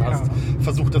bekommen hast. Ja.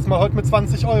 Versuch das mal heute mit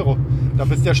 20 €. Da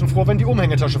bist du ja schon froh, wenn die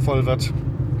Umhängetasche voll wird.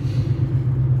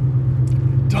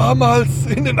 Damals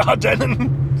in den Ardennen.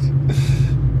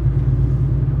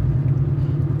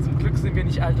 Zum Glück sind wir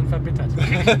nicht alt und verbittert.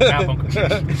 Werbung.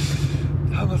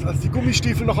 Damals, als die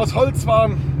Gummistiefel noch aus Holz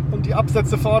waren und die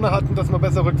Absätze vorne hatten, dass man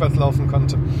besser rückwärts laufen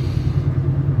konnte.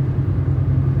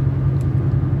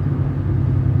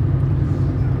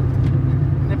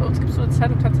 Bei uns gibt es so eine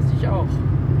Zeitung tatsächlich auch.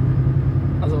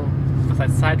 Also, was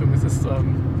heißt Zeitung? Es ist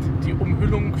die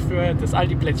Umhüllung für das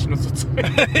Aldi-Plättchen und so Zeug.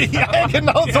 Ja,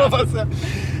 genau ja. Sowas. Ja.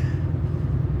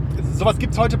 Sowas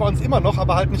gibt es heute bei uns immer noch,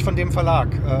 aber halt nicht von dem Verlag.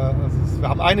 Wir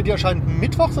haben eine, die erscheint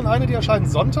mittwochs und eine, die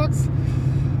erscheint sonntags.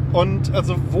 Und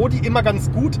also wo die immer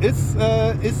ganz gut ist,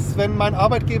 ist, wenn mein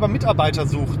Arbeitgeber Mitarbeiter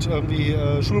sucht, irgendwie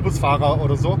Schulbusfahrer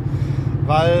oder so.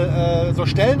 Weil so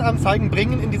Stellenanzeigen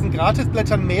bringen in diesen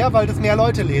Gratisblättern mehr, weil das mehr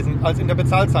Leute lesen, als in der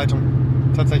Bezahlzeitung.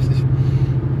 Tatsächlich.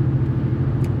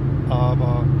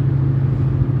 Aber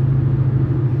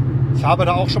ich habe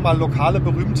da auch schon mal lokale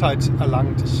Berühmtheit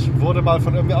erlangt. Ich wurde mal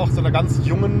von irgendwie auch so einer ganz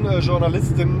jungen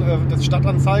Journalistin des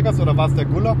Stadtanzeigers, oder war es der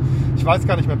Guller? Ich weiß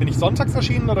gar nicht mehr. Bin ich sonntags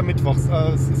erschienen oder mittwochs?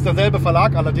 Es ist derselbe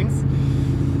Verlag allerdings.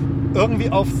 Irgendwie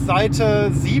auf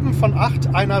Seite 7 von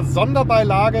 8 einer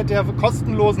Sonderbeilage der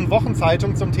kostenlosen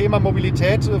Wochenzeitung zum Thema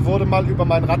Mobilität wurde mal über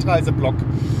meinen Radreiseblog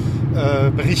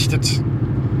berichtet.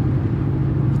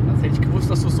 Also hätte ich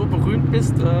gewusst, dass du so berühmt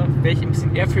bist, wäre ich ein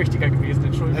bisschen ehrfürchtiger gewesen.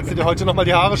 Entschuldigung. Hättest du dir heute nochmal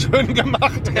die Haare schön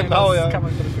gemacht? Ja, genau, das ja. kann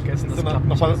man nicht vergessen. Das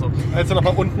Hättest du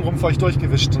nochmal untenrum für euch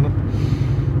durchgewischt. Ne?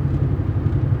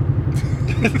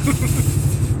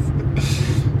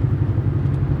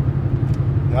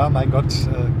 Ja, mein Gott.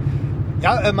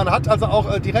 Ja, man hat also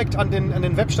auch direkt an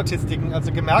den Webstatistiken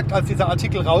also gemerkt, als dieser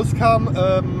Artikel rauskam,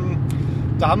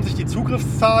 da haben sich die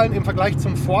Zugriffszahlen im Vergleich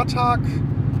zum Vortag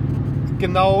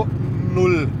genau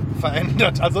 0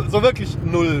 verändert. Also so wirklich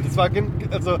null. Das war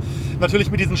also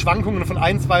natürlich mit diesen Schwankungen von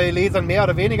 1, 2 Lesern mehr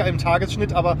oder weniger im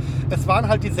Tagesschnitt, aber es waren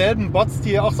halt dieselben Bots,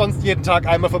 die auch sonst jeden Tag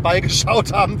einmal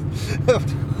vorbeigeschaut haben.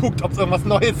 Guckt, ob es irgendwas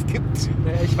Neues gibt.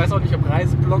 Ich weiß auch nicht, ob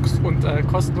Reiseblogs und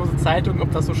kostenlose Zeitungen,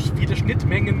 ob das so viele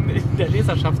Schnittmengen in der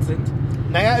Leserschaft sind.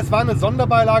 Naja, es war eine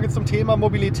Sonderbeilage zum Thema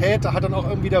Mobilität. Da hat dann auch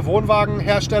irgendwie der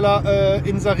Wohnwagenhersteller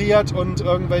inseriert und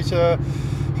irgendwelche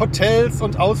Hotels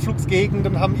und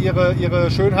Ausflugsgegenden haben ihre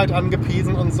Schönheit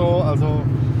angepriesen und so. Also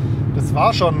das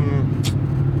war schon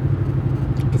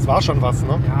was,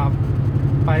 ne? Ja,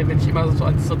 weil wenn ich immer so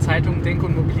an zur Zeitung denke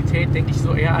und Mobilität, denke ich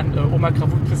so eher an Oma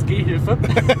Krawutskes Gehhilfe.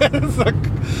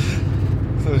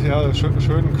 Ja,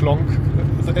 schönen Klonk.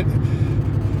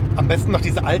 Am besten noch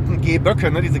diese alten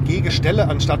Gehböcke, ne? Diese Gehgestelle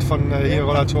anstatt von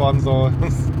Rollatoren. So.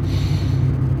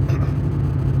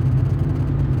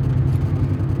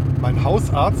 Mein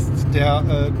Hausarzt, der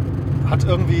hat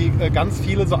irgendwie ganz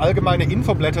viele so allgemeine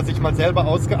Infoblätter sich mal selber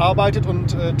ausgearbeitet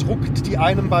und druckt die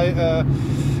einem bei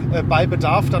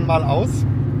Bedarf dann mal aus.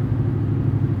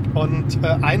 Und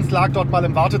eins lag dort mal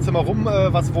im Wartezimmer rum,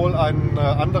 was wohl ein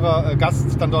anderer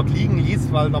Gast dann dort liegen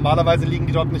ließ, weil normalerweise liegen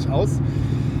die dort nicht aus.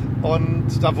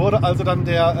 Und da wurde also dann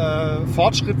der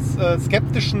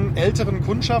fortschrittsskeptischen älteren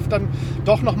Kundschaft dann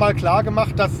doch nochmal klar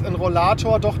gemacht, dass ein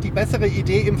Rollator doch die bessere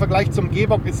Idee im Vergleich zum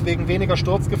Gehbock ist, wegen weniger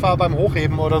Sturzgefahr beim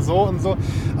Hochheben oder so und so.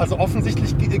 Also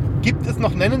offensichtlich gibt es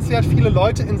noch nennenswert viele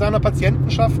Leute in seiner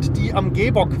Patientenschaft, die am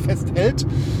Gehbock festhält,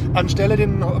 anstelle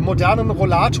den modernen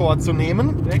Rollator zu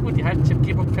nehmen. Sehr gut, die halten sich am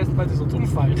Gehbock fest, weil sie sonst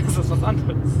umfallen. Das ist was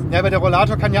anderes. Ja, aber der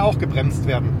Rollator kann ja auch gebremst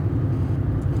werden.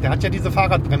 Der hat ja diese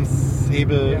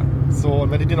Fahrradbremshebel. Ja. So,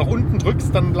 und wenn du die nach unten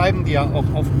drückst, dann bleiben die ja auch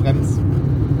auf Brems.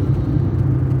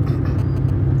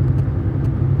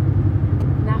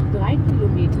 Nach 3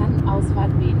 Kilometern Ausfahrt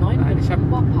B9 Nein, ich habe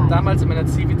damals in meiner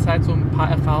Zivi-Zeit so ein paar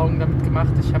Erfahrungen damit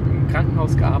gemacht. Ich habe im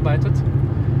Krankenhaus gearbeitet,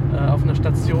 auf einer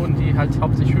Station, die halt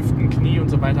hauptsächlich Hüften, Knie und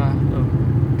so weiter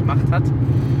gemacht hat.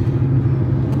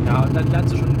 Ja, und dann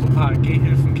lernst du schon so ein paar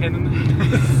Gehhilfen kennen.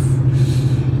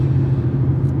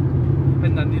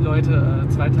 Wenn dann die Leute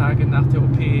 2 Tage nach der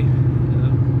OP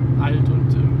alt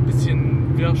und ein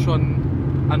bisschen wirr schon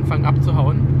anfangen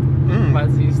abzuhauen, weil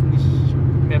sie es nicht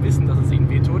mehr wissen, dass es ihnen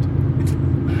wehtut.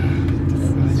 Das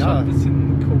ist schon ein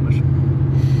bisschen komisch.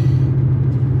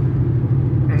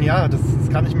 Ja, das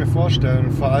kann ich mir vorstellen.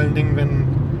 Vor allen Dingen,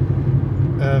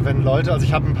 wenn Leute, also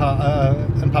ich habe ein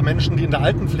paar Menschen, die in der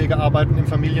Altenpflege arbeiten, im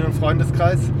Familien- und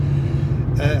Freundeskreis,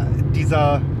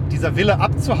 dieser Wille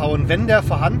abzuhauen, wenn der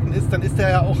vorhanden ist, dann ist der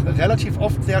ja auch relativ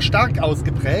oft sehr stark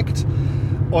ausgeprägt.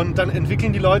 Und dann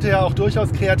entwickeln die Leute ja auch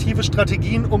durchaus kreative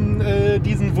Strategien, um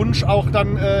diesen Wunsch auch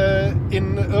dann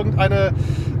in irgendeine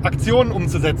Aktion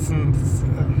umzusetzen.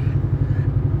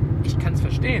 Ich kann es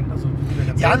verstehen. Also,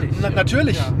 ja,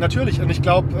 natürlich. Und ich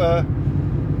glaube,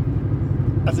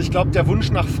 der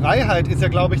Wunsch nach Freiheit ist ja,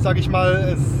 glaube ich, sage ich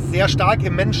mal, sehr stark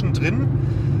im Menschen drin.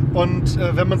 Und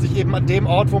wenn man sich eben an dem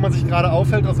Ort, wo man sich gerade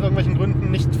aufhält, aus irgendwelchen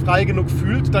Gründen nicht frei genug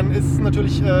fühlt, dann ist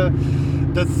natürlich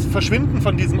das Verschwinden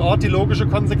von diesem Ort die logische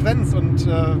Konsequenz. Und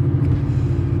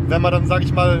wenn man dann, sage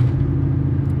ich mal,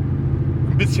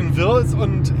 ein bisschen wirr ist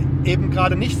und eben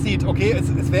gerade nicht sieht, okay,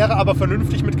 es wäre aber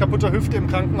vernünftig, mit kaputter Hüfte im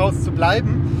Krankenhaus zu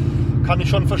bleiben, kann ich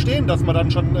schon verstehen, dass man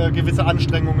dann schon gewisse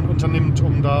Anstrengungen unternimmt,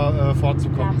 um da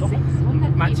fortzukommen.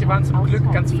 Manche waren zum Glück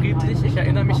ganz friedlich. Ich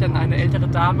erinnere mich an eine ältere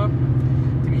Dame,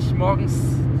 mich morgens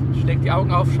schlägt die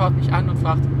Augen auf, schaut mich an und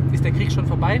fragt, ist der Krieg schon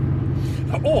vorbei?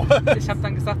 Oh! Ich habe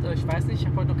dann gesagt, ich weiß nicht, ich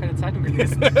habe heute noch keine Zeitung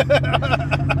gelesen.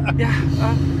 Ja,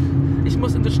 ich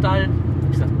muss in den Stall.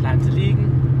 Ich gesagt, bleiben Sie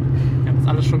liegen. Wir haben das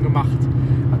alles schon gemacht.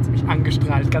 Hat sie mich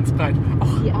angestrahlt, ganz breit.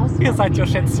 Ach, ihr seid ja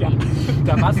Schätzchen.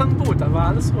 Da war es dann gut, da war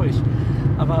alles ruhig.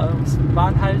 Aber es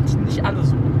waren halt nicht alle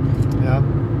so. Ja.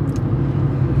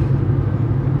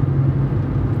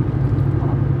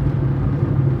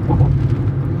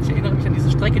 Ich erinnere mich an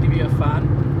diese Strecke, die wir hier fahren.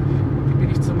 Die bin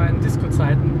ich zu meinen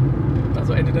Disco-Zeiten,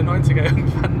 also Ende der 90er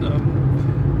irgendwann,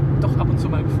 doch ab und zu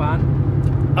mal gefahren.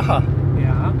 Aha.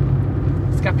 Ja.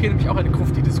 Es gab hier nämlich auch eine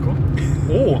Grufti-Disco.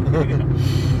 Oh. Ja.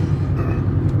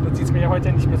 Man sieht es mir ja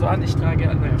heute nicht mehr so an. Ich trage,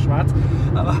 schwarz.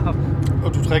 Aber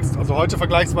und du trägst also heute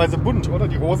vergleichsweise bunt, oder?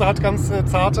 Die Hose hat ganz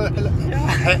zarte,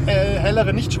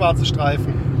 hellere, nicht schwarze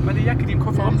Streifen. Meine Jacke, die im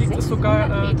Kofferraum liegt, ist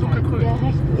sogar dunkelgrün.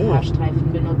 Oh.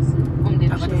 Benutzen, um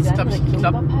den aber das ist, ich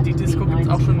glaube, die Disco gibt es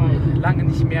auch schon lange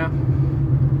nicht mehr.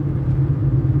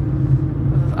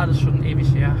 Das ist alles schon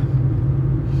ewig her.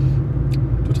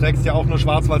 Du trägst ja auch nur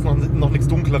schwarz, weil es noch nichts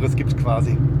Dunkleres gibt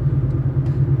quasi.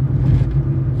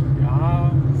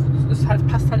 Ja, es halt,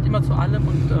 passt halt immer zu allem.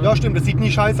 Und, ja, stimmt, es sieht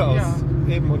nie scheiße aus. Ja.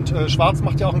 Eben, und schwarz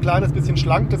macht ja auch ein kleines bisschen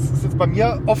schlank. Das ist jetzt bei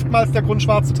mir oftmals der Grund,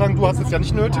 schwarz zu tragen. Du hast es ja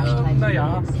nicht nötig.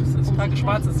 Naja, ich trage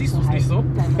schwarz, das siehst du es nicht so.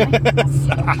 Und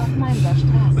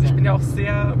ich bin ja auch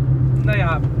sehr,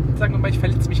 sagen wir mal, ich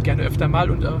verletze mich gerne öfter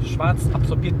mal und schwarz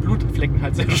absorbiert Blutflecken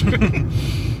halt sehr schön.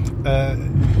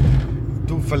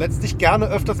 Du verletzt dich gerne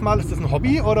öfters mal. Ist das ein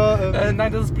Hobby oder?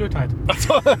 Nein, das ist Blödheit. Ach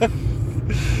so.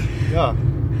 Ja.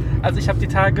 Also ich habe die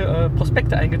Tage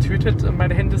Prospekte eingetütet und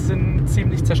meine Hände sind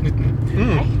ziemlich zerschnitten.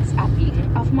 Rechts abbiegen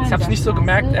auf Ich habe es nicht so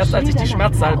gemerkt, erst als ich die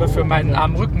Schmerzsalbe für meinen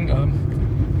armen Rücken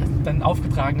dann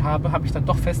aufgetragen habe, habe ich dann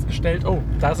doch festgestellt, oh,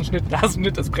 da ist ein Schnitt,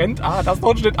 es brennt, da ist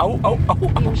noch ein Schnitt, au.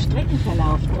 Im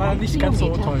Streckenverlauf War nicht ganz so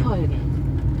toll. folgen.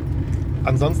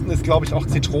 Ansonsten ist, glaube ich, auch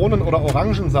Zitronen- oder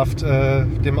Orangensaft,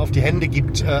 dem man auf die Hände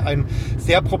gibt, ein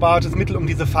sehr probates Mittel, um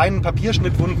diese feinen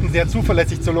Papierschnittwunden sehr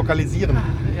zuverlässig zu lokalisieren.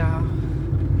 Ja,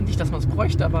 nicht, dass man es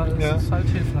bräuchte, aber es ist halt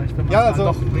hilfreich, wenn man es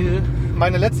doch will.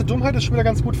 Meine letzte Dummheit ist schon wieder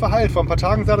ganz gut verheilt. Vor ein paar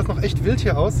Tagen sah das noch echt wild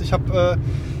hier aus. Ich habe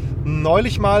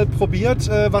neulich mal probiert,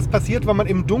 was passiert, wenn man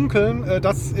im Dunkeln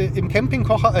das im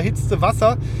Campingkocher erhitzte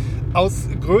Wasser aus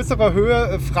größerer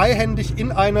Höhe freihändig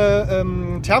in eine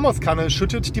Thermoskanne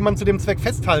schüttet, die man zu dem Zweck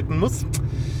festhalten muss.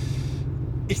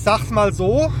 Ich sag's mal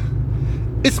so,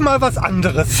 ist mal was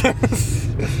anderes.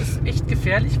 Das ist echt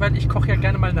gefährlich, weil ich koche ja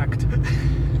gerne mal nackt.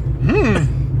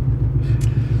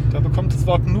 Da bekommt das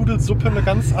Wort Nudelsuppe eine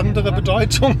ganz andere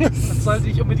Bedeutung. Das sollte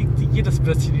nicht unbedingt jedes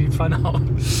Würstchen in die Pfanne hauen.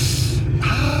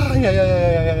 Ja.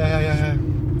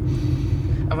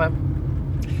 Aber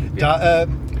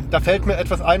da fällt mir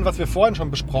etwas ein, was wir vorhin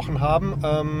schon besprochen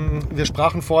haben. Wir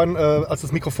sprachen vorhin, als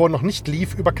das Mikrofon noch nicht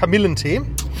lief, über Kamillentee.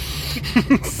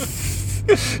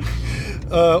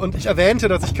 Und ich erwähnte,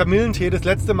 dass ich Kamillentee das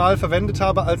letzte Mal verwendet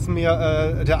habe, als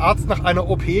mir der Arzt nach einer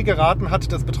OP geraten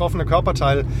hat, das betroffene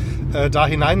Körperteil da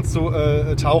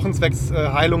hineinzutauchen, zwecks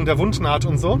Heilung der Wundnaht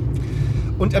und so.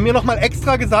 Und er mir nochmal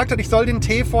extra gesagt hat, ich soll den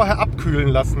Tee vorher abkühlen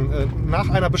lassen. Nach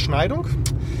einer Beschneidung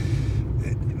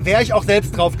wäre ich auch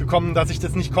selbst drauf gekommen, dass ich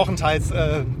das nicht kochend heiß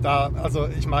also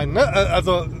ich meine, ne?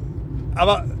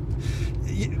 Aber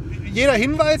jeder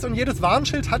Hinweis und jedes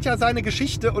Warnschild hat ja seine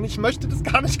Geschichte und ich möchte das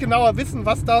gar nicht genauer wissen,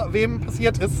 was da wem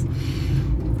passiert ist.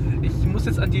 Ich muss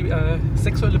jetzt an die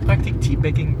sexuelle Praktik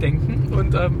Teabagging denken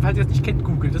und falls ihr es nicht kennt,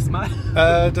 googelt es mal.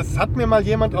 Das hat mir mal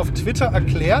jemand auf Twitter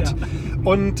erklärt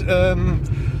und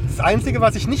das Einzige,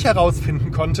 was ich nicht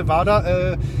herausfinden konnte, war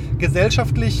da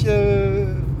gesellschaftlich,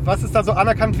 was ist da so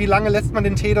anerkannt, wie lange lässt man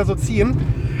den Tee da so ziehen?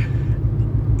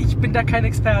 Ich bin da kein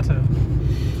Experte.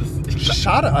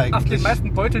 Schade eigentlich. Auf den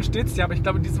meisten Beuteln steht es ja, aber ich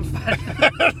glaube in diesem Fall.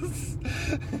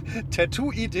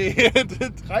 Tattoo-Idee.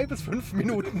 3 bis 5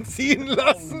 Minuten ziehen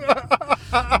lassen.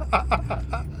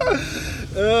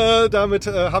 Damit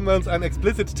haben wir uns einen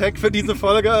Explicit-Tag für diese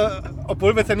Folge,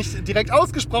 obwohl wir es ja nicht direkt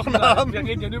ausgesprochen haben. Wir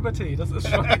reden ja nur über Tee, das ist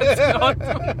schon ganz in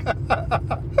Ordnung.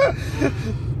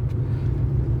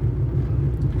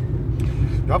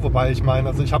 Ja, wobei ich meine,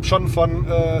 also ich habe schon von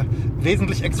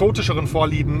wesentlich exotischeren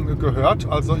Vorlieben gehört.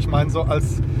 Also ich meine, so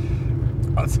als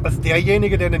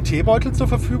derjenige, der den Teebeutel zur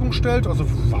Verfügung stellt, also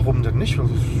warum denn nicht?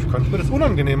 Also ich könnte mir das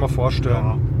unangenehmer vorstellen.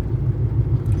 Ja.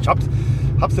 Ich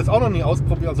hab's jetzt auch noch nie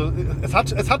ausprobiert. Also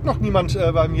es hat noch niemand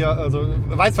bei mir, also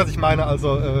weiß, was ich meine.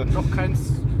 Also noch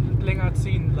keins länger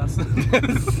ziehen lassen.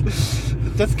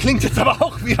 Das klingt jetzt aber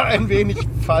auch wieder ein wenig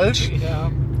falsch.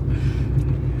 Ja.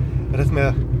 Das ist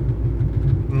mir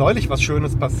neulich was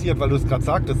Schönes passiert, weil du es gerade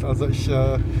sagtest. Also ich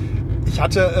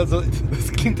hatte, also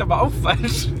das klingt aber auch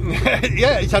falsch.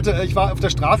 Ja, ich war auf der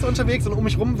Straße unterwegs und um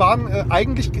mich rum waren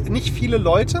eigentlich nicht viele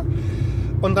Leute.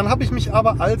 Und dann habe ich mich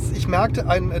aber, als ich merkte,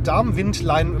 ein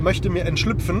Darmwindlein möchte mir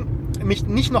entschlüpfen, mich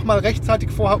nicht nochmal rechtzeitig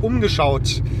vorher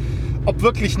umgeschaut, ob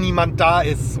wirklich niemand da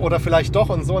ist oder vielleicht doch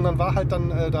und so. Und dann war halt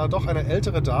dann da doch eine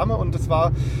ältere Dame und es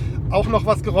war auch noch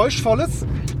was Geräuschvolles.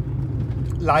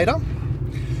 Leider.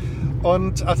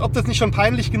 Und als ob das nicht schon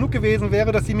peinlich genug gewesen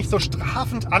wäre, dass sie mich so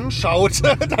strafend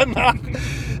anschaute, danach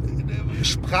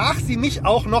sprach sie mich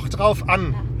auch noch drauf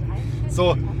an.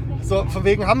 So von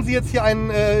wegen, haben Sie jetzt hier einen,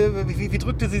 wie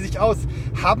drückte sie sich aus?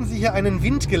 Haben Sie hier einen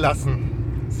Wind gelassen?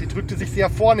 Sie drückte sich sehr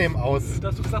vornehm aus. Da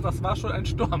hast du gesagt, das war schon ein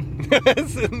Sturm.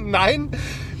 Nein,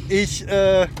 ich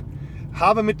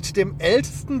habe mit dem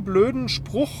ältesten blöden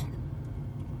Spruch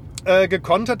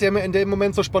gekontert, der mir in dem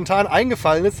Moment so spontan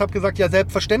eingefallen ist. Habe gesagt, ja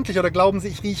selbstverständlich, oder glauben Sie,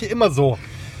 ich rieche immer so.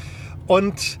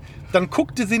 Und dann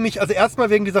guckte sie mich, also erstmal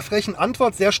wegen dieser frechen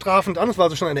Antwort sehr strafend an, es war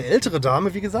also schon eine ältere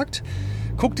Dame, wie gesagt,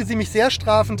 guckte sie mich sehr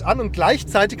strafend an und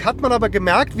gleichzeitig hat man aber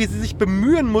gemerkt, wie sie sich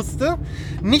bemühen musste,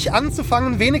 nicht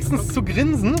anzufangen, wenigstens zu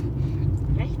grinsen.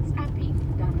 Rechts abbiegen,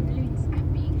 dann links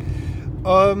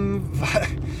abbiegen.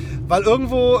 Weil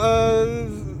irgendwo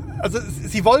Also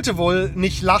sie wollte wohl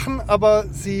nicht lachen, aber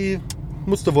sie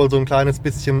musste wohl so ein kleines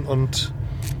bisschen und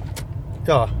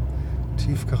ja,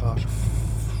 Tiefgarage,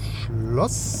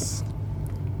 Schloss.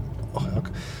 Ach ja,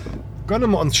 gönnen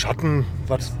wir uns Schatten.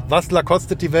 Was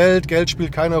kostet die Welt? Geld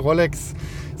spielt keine Rolex.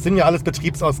 Sind ja alles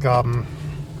Betriebsausgaben.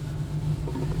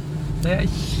 Naja,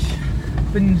 ich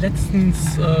bin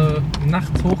letztens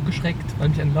nachts hochgeschreckt, weil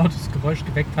mich ein lautes Geräusch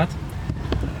geweckt hat.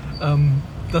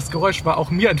 Das Geräusch war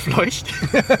auch mir entfleucht.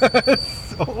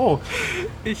 Oh.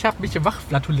 Ich habe mich wach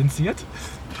flatulenziert.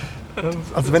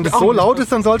 Also wenn das so laut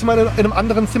ist, dann sollte man in einem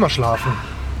anderen Zimmer schlafen.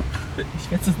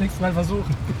 Ich werde es das nächste Mal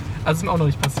versuchen. Also ist mir auch noch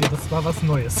nicht passiert, das war was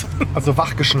Neues. Also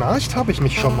wach geschnarcht habe ich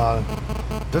mich schon mal.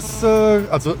 Das,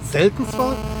 also selten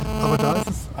zwar, aber da ist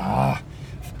es...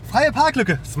 freie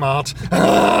Parklücke, smart.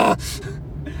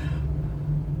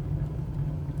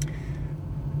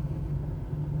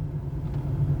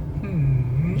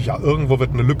 Ja, irgendwo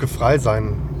wird eine Lücke frei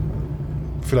sein.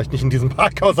 Vielleicht nicht in diesem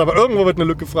Parkhaus, aber irgendwo wird eine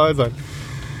Lücke frei sein.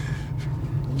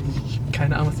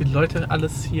 Keine Ahnung, was die Leute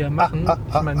alles hier machen.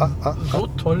 Ich meine, so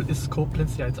toll ist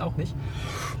Koblenz ja jetzt auch nicht.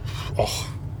 Och.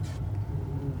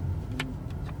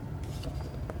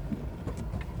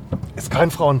 Ist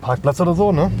kein Frauenparkplatz oder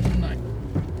so, ne? Nein.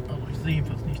 Aber ich sehe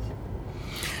jedenfalls nicht.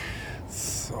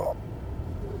 So.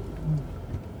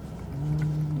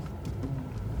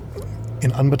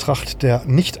 In Anbetracht der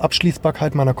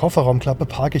Nicht-Abschließbarkeit meiner Kofferraumklappe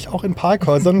parke ich auch in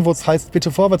Parkhäusern, wo es heißt,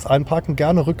 bitte vorwärts einparken,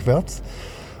 gerne rückwärts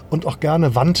und auch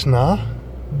gerne wandnah.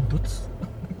 Dutz.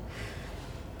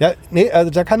 Ja, nee, also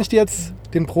da kann ich dir jetzt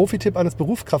den Profi-Tipp eines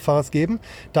Berufskraftfahrers geben.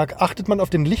 Da achtet man auf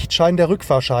den Lichtschein der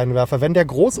Rückfahrscheinwerfer. Wenn der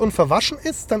groß und verwaschen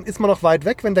ist, dann ist man noch weit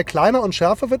weg. Wenn der kleiner und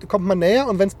schärfer wird, kommt man näher.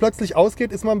 Und wenn es plötzlich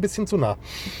ausgeht, ist man ein bisschen zu nah.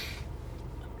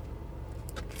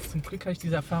 Zum Glück habe ich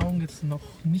diese Erfahrung jetzt noch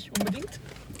nicht unbedingt.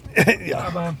 Ja.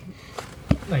 Aber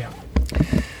naja.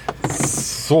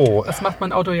 So. Das macht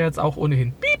mein Auto ja jetzt auch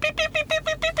ohnehin. Piep, piep, piep, piep, piep,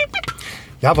 piep, piep, piep.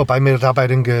 Ja, wobei mir da bei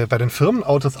den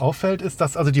Firmenautos auffällt, ist,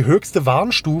 dass also die höchste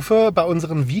Warnstufe bei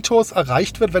unseren Vitos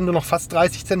erreicht wird, wenn du noch fast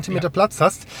 30 Zentimeter Platz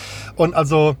hast. Und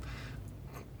also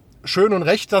schön und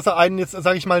recht, dass er einen jetzt,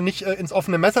 sage ich mal, nicht ins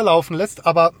offene Messer laufen lässt,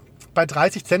 aber bei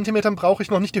 30 Zentimetern brauche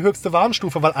ich noch nicht die höchste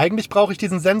Warnstufe, weil eigentlich brauche ich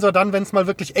diesen Sensor dann, wenn es mal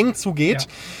wirklich eng zugeht. Ja.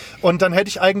 Und dann hätte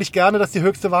ich eigentlich gerne, dass die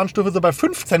höchste Warnstufe so bei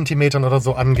 5 Zentimetern oder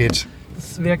so angeht.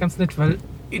 Das wäre ganz nett, weil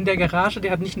in der Garage,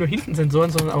 der hat nicht nur hinten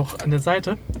Sensoren, sondern auch an der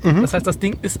Seite. Mhm. Das heißt, das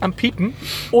Ding ist am Piepen,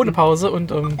 ohne Pause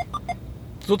und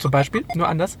so zum Beispiel, nur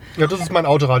anders. Ja, das ist mein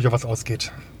Autoradio, was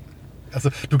ausgeht. Also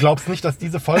du glaubst nicht, dass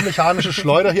diese vollmechanische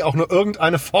Schleuder hier auch nur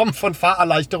irgendeine Form von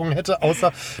Fahrerleichterung hätte,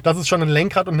 außer dass es schon ein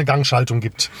Lenkrad und eine Gangschaltung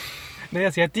gibt. Naja,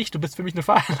 sie hat dich, du bist für mich eine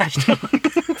Fahrerleichterung.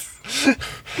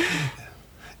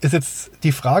 Ist jetzt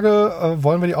die Frage,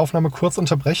 wollen wir die Aufnahme kurz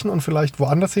unterbrechen und vielleicht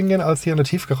woanders hingehen, als hier in der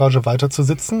Tiefgarage weiter zu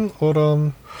sitzen?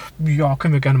 Oder? Ja,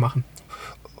 können wir gerne machen.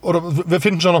 Oder wir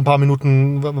finden schon noch ein paar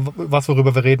Minuten, was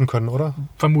worüber wir reden können, oder?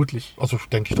 Vermutlich. Also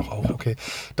denke ich doch auch, okay.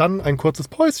 Dann ein kurzes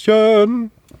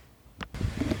Päuschen.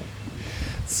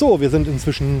 So, wir sind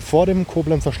inzwischen vor dem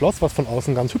Koblenzer Schloss, was von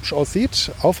außen ganz hübsch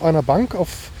aussieht, auf einer Bank,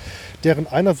 auf deren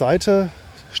einer Seite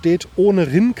steht ohne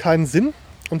Rinn kein Sinn.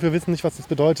 Und wir wissen nicht, was das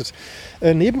bedeutet.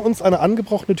 Neben uns eine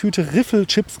angebrochene Tüte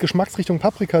Riffelchips Geschmacksrichtung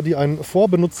Paprika, die ein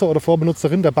Vorbenutzer oder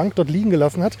Vorbenutzerin der Bank dort liegen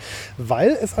gelassen hat,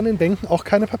 weil es an den Bänken auch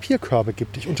keine Papierkörbe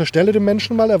gibt. Ich unterstelle dem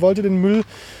Menschen mal, er wollte den Müll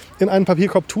in einen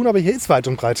Papierkorb tun, aber hier ist weit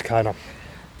und breit keiner.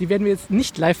 Die werden wir jetzt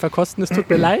nicht live verkosten, es tut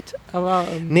mir leid, aber...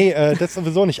 Nee, das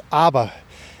sowieso nicht, aber...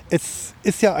 Es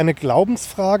ist ja eine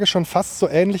Glaubensfrage, schon fast so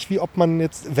ähnlich wie ob man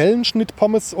jetzt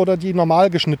Wellenschnitt-Pommes oder die normal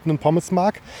geschnittenen Pommes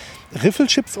mag.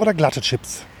 Riffelchips oder glatte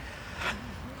Chips?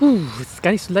 Das ist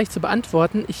gar nicht so leicht zu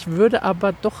beantworten. Ich würde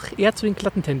aber doch eher zu den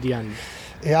glatten tendieren.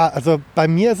 Ja, also bei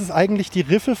mir ist es eigentlich die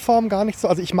Riffelform gar nicht so.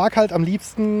 Also ich mag halt am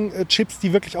liebsten Chips,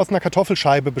 die wirklich aus einer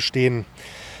Kartoffelscheibe bestehen.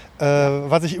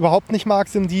 Was ich überhaupt nicht mag,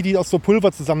 sind die aus so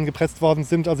Pulver zusammengepresst worden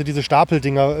sind. Also diese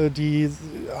Stapeldinger, die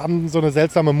haben so eine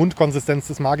seltsame Mundkonsistenz,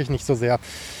 das mag ich nicht so sehr.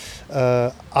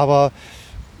 Aber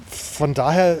von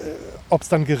daher, ob es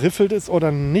dann geriffelt ist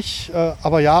oder nicht,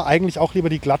 aber ja, eigentlich auch lieber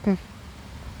die glatten.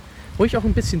 Ruhig auch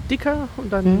ein bisschen dicker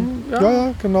und dann...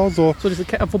 Ja, genau so.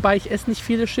 Wobei ich esse nicht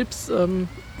viele Chips.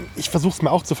 Ich versuche es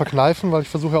mir auch zu verkneifen, weil ich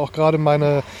versuche ja auch gerade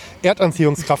meine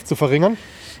Erdanziehungskraft zu verringern.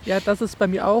 Ja, das ist bei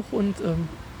mir auch und...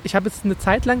 Ich habe jetzt eine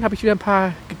Zeit lang wieder ein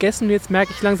paar gegessen und jetzt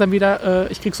merke ich langsam wieder,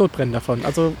 ich kriege Sodbrennen davon.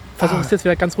 Also versuche es jetzt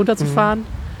wieder ganz runterzufahren,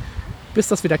 bis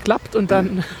das wieder klappt und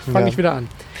dann fange ich wieder an.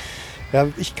 Ja,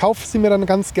 ich kaufe sie mir dann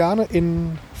ganz gerne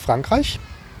in Frankreich.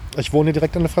 Ich wohne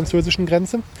direkt an der französischen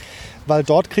Grenze, weil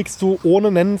dort kriegst du ohne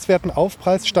nennenswerten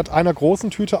Aufpreis statt einer großen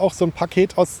Tüte auch so ein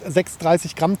Paket aus 6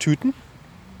 30 Gramm Tüten.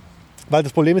 Weil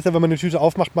das Problem ist ja, wenn man eine Tüte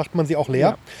aufmacht, macht man sie auch leer.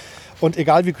 Ja. Und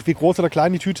egal wie groß oder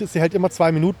klein die Tüte ist, sie hält immer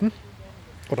 2 Minuten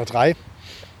oder 3.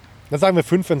 Dann sagen wir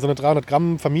 5, wenn so eine 300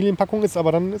 Gramm Familienpackung ist,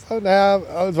 aber dann ist halt,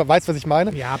 also weißt, was ich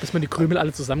meine. Ja, bis man die Krümel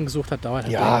alle zusammengesucht hat, dauert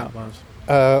halt Ja. länger.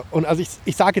 Aber Und also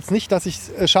ich sage jetzt nicht, dass ich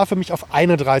es schaffe, mich auf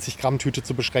eine 30 Gramm Tüte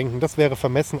zu beschränken. Das wäre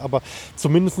vermessen, aber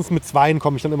zumindest mit 2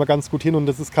 komme ich dann immer ganz gut hin. Und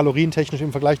das ist kalorientechnisch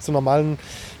im Vergleich zur normalen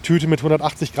Tüte mit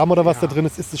 180 Gramm oder was da drin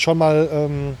ist, ist es schon mal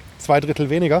 2/3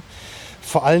 weniger.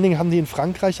 Vor allen Dingen haben die in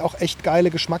Frankreich auch echt geile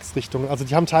Geschmacksrichtungen. Also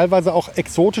die haben teilweise auch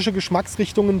exotische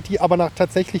Geschmacksrichtungen, die aber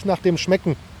tatsächlich nach dem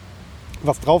schmecken,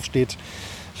 was draufsteht.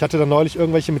 Ich hatte da neulich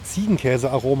irgendwelche mit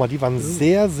Ziegenkäse-Aroma, die waren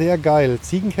sehr, sehr geil.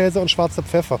 Ziegenkäse und schwarzer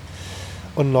Pfeffer.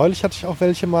 Und neulich hatte ich auch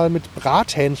welche mal mit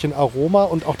Brathähnchen-Aroma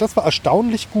und auch das war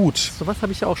erstaunlich gut. sowas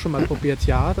habe ich ja auch schon mal probiert.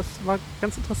 Ja, das war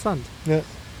ganz interessant. Ja.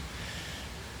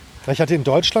 Ich hatte in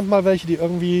Deutschland mal welche, die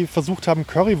irgendwie versucht haben,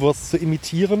 Currywurst zu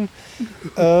imitieren.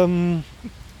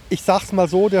 Ich sag's mal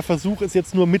so, der Versuch ist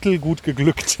jetzt nur mittelgut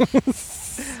geglückt.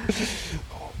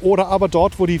 Oder aber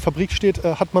dort, wo die Fabrik steht,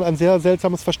 hat man ein sehr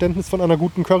seltsames Verständnis von einer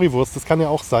guten Currywurst. Das kann ja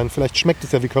auch sein. Vielleicht schmeckt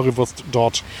es ja wie Currywurst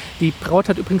dort. Die Braut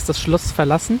hat übrigens das Schloss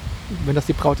verlassen, wenn das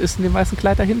die Braut ist in dem weißen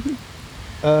Kleid da hinten.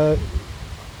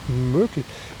 Möglich.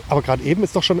 Aber gerade eben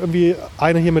ist doch schon irgendwie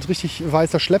eine hier mit richtig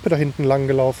weißer Schleppe da hinten lang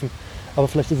gelaufen. Aber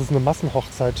vielleicht ist es eine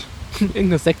Massenhochzeit.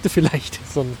 Irgendeine Sekte vielleicht.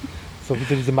 So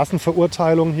wie diese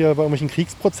Massenverurteilung hier bei irgendwelchen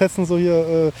Kriegsprozessen. So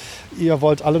hier, ihr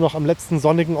wollt alle noch am letzten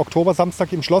sonnigen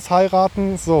Oktobersamstag im Schloss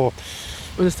heiraten. So.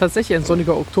 Und es ist tatsächlich ein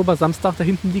sonniger Oktobersamstag. Da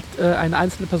hinten liegt eine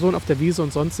einzelne Person auf der Wiese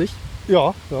und sonst sich.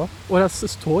 Ja. Oder es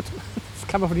ist tot. Das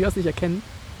kann man von hier aus nicht erkennen.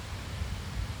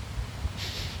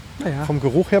 Naja. Vom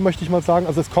Geruch her möchte ich mal sagen,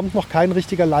 also es kommt noch kein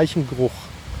richtiger Leichengeruch.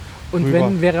 Und rüber.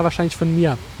 wenn, wäre er wahrscheinlich von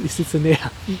mir. Ich sitze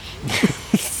näher.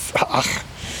 Ach.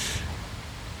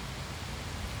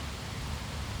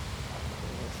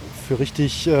 Für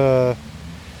richtig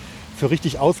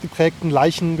ausgeprägten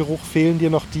Leichengeruch fehlen dir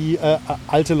noch die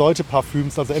alte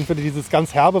Leute-Parfüms. Also entweder dieses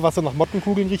ganz herbe, was so nach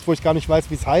Mottenkugeln riecht, wo ich gar nicht weiß,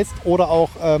 wie es heißt, oder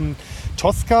auch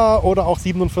Tosca oder auch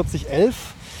 4711.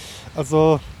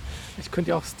 Also Ich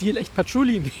könnte ja auch Stil echt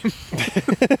Patchouli nehmen.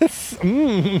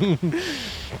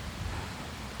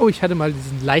 Oh, ich hatte mal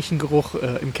diesen Leichengeruch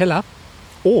im Keller.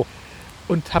 Oh.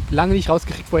 Und habe lange nicht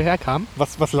rausgekriegt, wo er herkam.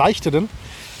 Was leichte denn?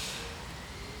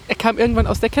 Er kam irgendwann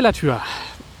aus der Kellertür.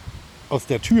 Aus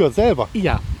der Tür selber?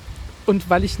 Ja. Und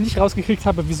weil ich nicht rausgekriegt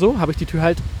habe, wieso, habe ich die Tür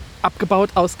halt abgebaut,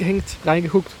 ausgehängt,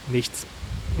 reingeguckt, nichts.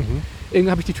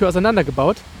 Irgendwann habe ich die Tür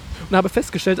auseinandergebaut und habe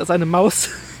festgestellt, dass eine Maus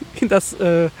in das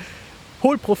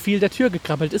Hohlprofil der Tür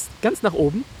gekrabbelt ist, ganz nach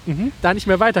oben, da nicht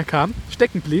mehr weiterkam,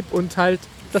 stecken blieb und halt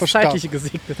das Zeitliche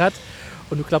gesegnet hat.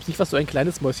 Und du glaubst nicht, was so ein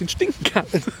kleines Mäuschen stinken kann.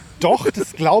 Doch,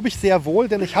 das glaube ich sehr wohl,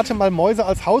 denn ich hatte mal Mäuse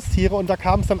als Haustiere und da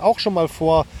kam es dann auch schon mal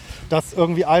vor, dass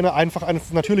irgendwie eine einfach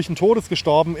eines natürlichen Todes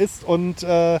gestorben ist. Und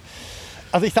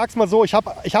also ich sag's mal so, ich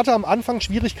hatte am Anfang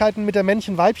Schwierigkeiten mit der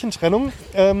Männchen-Weibchen-Trennung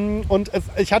und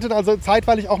ich hatte also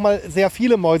zeitweilig auch mal sehr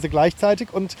viele Mäuse gleichzeitig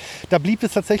und da blieb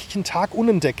es tatsächlich einen Tag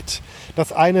unentdeckt,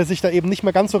 dass eine sich da eben nicht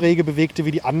mehr ganz so rege bewegte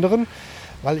wie die anderen,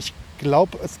 weil ich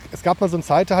glaube, es gab mal so eine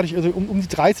Zeit, da hatte ich also um die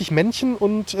 30 Männchen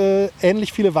und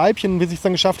ähnlich viele Weibchen, bis ich es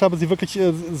dann geschafft habe, sie wirklich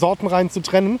sortenrein zu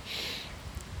trennen,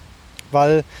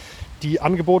 weil die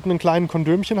angebotenen kleinen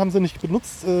Kondömchen haben sie nicht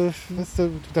benutzt. Weißt du,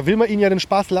 da will man ihnen ja den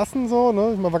Spaß lassen. So,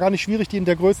 ne? War gar nicht schwierig, die in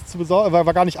der Größe zu besorgen. War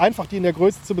gar nicht einfach, die in der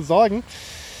Größe zu besorgen.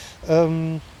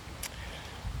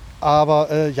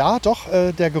 Aber ja, doch,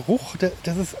 der Geruch,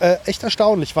 das ist echt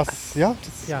erstaunlich. Was, ja,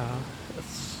 Ja.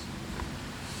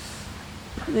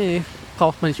 Nee,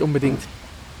 braucht man nicht unbedingt.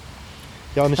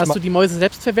 ja, und ich Hast du die Mäuse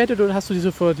selbst verwertet oder hast du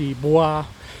diese für die Boa?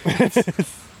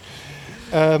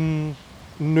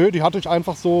 Nö, die hatte ich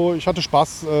einfach so, ich hatte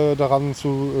Spaß daran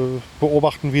zu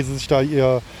beobachten, wie sie sich da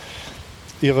ihre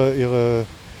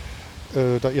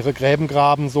Gräben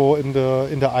graben so in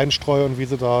der Einstreu und wie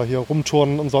sie da hier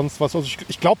rumturnen und sonst was. Also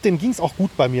ich glaube, denen ging es auch gut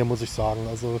bei mir, muss ich sagen.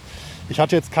 Also ich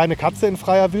hatte jetzt keine Katze in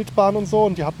freier Wildbahn und so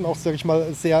und die hatten auch, sag ich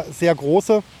mal, sehr, sehr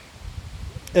große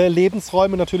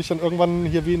Lebensräume, natürlich dann irgendwann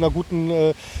hier wie in einer guten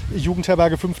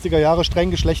Jugendherberge 50er Jahre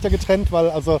streng geschlechtergetrennt, weil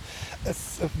also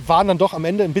es waren dann doch am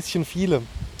Ende ein bisschen viele.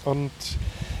 Und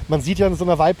man sieht ja in so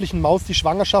einer weiblichen Maus die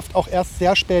Schwangerschaft auch erst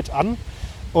sehr spät an.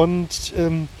 Und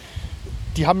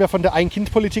die haben ja von der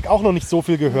Ein-Kind-Politik auch noch nicht so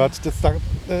viel gehört.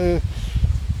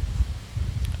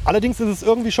 Allerdings ist es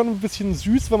irgendwie schon ein bisschen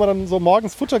süß, wenn man dann so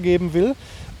morgens Futter geben will.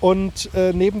 Und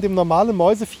neben dem normalen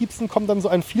Mäusefiepsen kommt dann so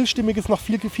ein vielstimmiges, noch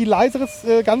viel leiseres,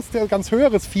 ganz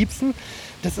höheres Fiepsen.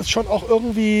 Das ist schon auch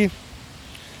irgendwie...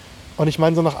 Und ich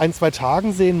meine, so nach 1-2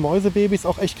 Tagen sehen Mäusebabys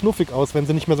auch echt knuffig aus, wenn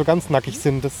sie nicht mehr so ganz nackig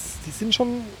sind. Ist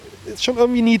schon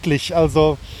irgendwie niedlich.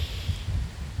 Also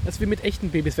Das ist wie mit echten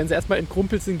Babys. Wenn sie erstmal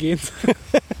entkrumpelt sind, gehen sie.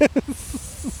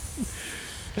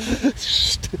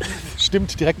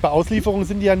 Stimmt, direkt bei Auslieferung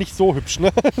sind die ja nicht so hübsch.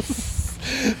 Ne?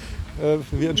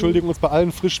 Wir entschuldigen uns bei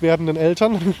allen frisch werdenden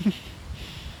Eltern.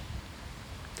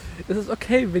 Es ist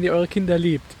okay, wenn ihr eure Kinder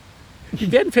liebt.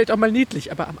 Die werden vielleicht auch mal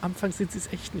niedlich, aber am Anfang sind sie es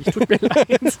echt nicht. Tut mir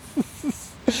leid.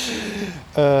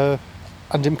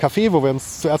 An dem Café, wo wir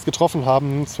uns zuerst getroffen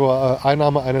haben zur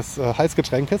Einnahme eines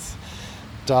Heißgetränkes,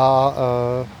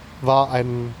 da war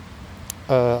ein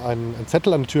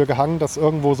Zettel an der Tür gehangen, dass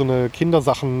irgendwo so eine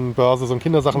Kindersachenbörse, so ein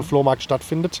Kindersachenflohmarkt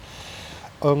stattfindet.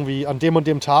 Irgendwie an dem und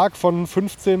dem Tag von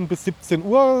 15 bis 17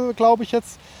 Uhr, glaube ich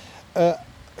jetzt.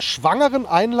 Schwangeren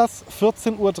Einlass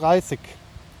 14:30 Uhr.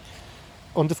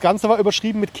 Und das Ganze war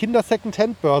überschrieben mit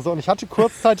Kinder-Second-Hand-Börse. Und ich hatte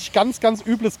kurzzeitig ganz, ganz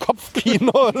übles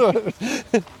Kopfkino.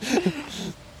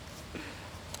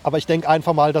 Aber ich denke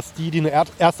einfach mal, dass die eine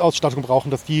Erstausstattung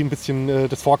brauchen, dass die ein bisschen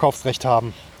das Vorkaufsrecht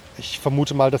haben. Ich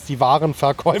vermute mal, dass die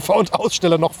Warenverkäufer und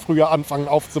Aussteller noch früher anfangen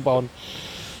aufzubauen.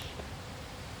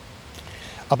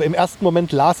 Aber im ersten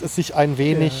Moment las es sich ein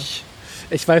wenig... Ja.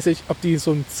 Ich weiß nicht, ob die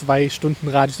so einen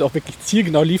 2-Stunden-Radius auch wirklich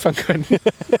zielgenau liefern können.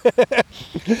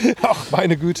 Ach,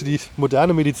 meine Güte, die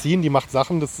moderne Medizin, die macht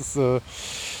Sachen, das ist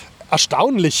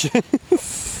erstaunlich.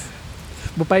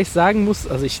 Wobei ich sagen muss,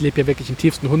 also ich lebe ja wirklich im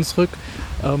tiefsten Hunsrück,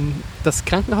 das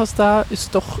Krankenhaus da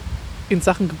ist doch in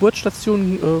Sachen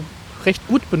Geburtsstation recht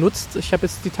gut benutzt. Ich habe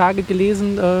jetzt die Tage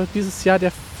gelesen, dieses Jahr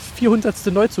der 400.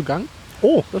 Neuzugang.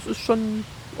 Oh, das ist schon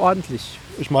ordentlich.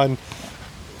 Ich meine,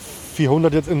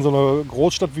 400 jetzt in so einer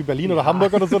Großstadt wie Berlin oder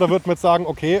Hamburg oder so, da würde man jetzt sagen,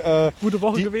 okay, gute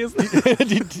Woche gewesen.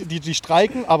 Die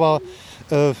streiken, aber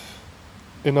in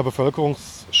einer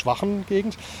bevölkerungsschwachen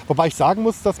Gegend. Wobei ich sagen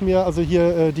muss, dass mir also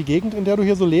hier die Gegend, in der du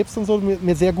hier so lebst und so,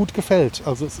 mir sehr gut gefällt.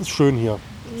 Also es ist schön hier.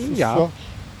 Ja.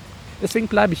 Deswegen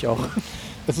bleibe ich auch.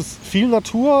 Es ist viel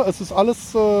Natur, es ist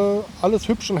alles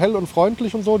hübsch und hell und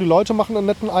freundlich und so. Die Leute machen einen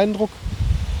netten Eindruck.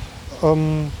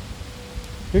 Mir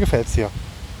gefällt es hier.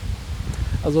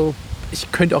 Also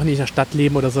ich könnte auch nicht in der Stadt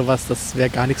leben oder sowas, das wäre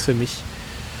gar nichts für mich.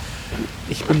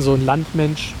 Ich bin so ein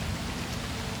Landmensch.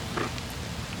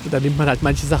 Da nimmt man halt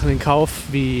manche Sachen in Kauf,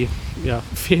 wie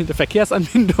fehlende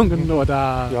Verkehrsanbindungen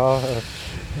oder... Ja,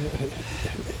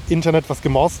 Internet, was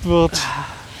gemorst wird.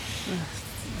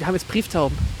 Wir haben jetzt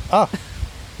Brieftauben. Ah,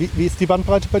 wie ist die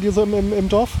Bandbreite bei dir so im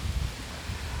Dorf?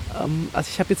 Also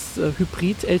ich habe jetzt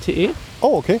Hybrid LTE.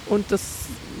 Oh, okay. Und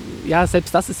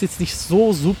selbst das ist jetzt nicht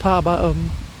so super, aber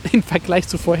im Vergleich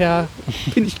zu vorher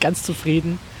bin ich ganz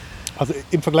zufrieden. Also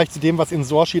im Vergleich zu dem, was in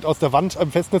Sorschied aus der Wand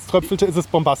am Festnetz tröpfelte, ist es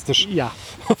bombastisch. Ja,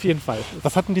 auf jeden Fall.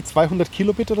 Was hatten die 200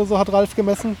 Kilobit oder so, hat Ralf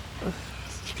gemessen?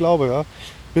 Ich glaube, ja.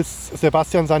 Bis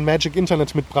Sebastian sein Magic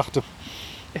Internet mitbrachte.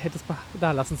 Er hätte es mal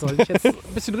da lassen sollen. Ich hätte es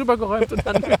ein bisschen rübergeräumt und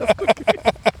dann wäre das gut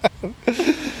gewesen.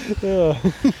 Ja.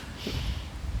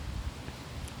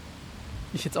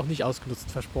 Ich hätte es auch nicht ausgenutzt,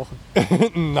 versprochen.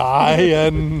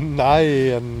 Nein.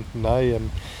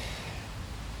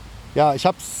 Ja, ich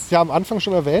habe es ja am Anfang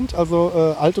schon erwähnt,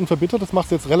 also Alt und Verbittert, das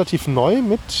machst du jetzt relativ neu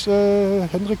mit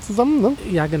Hendrik zusammen, ne?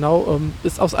 Ja, genau.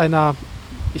 Ist aus einer,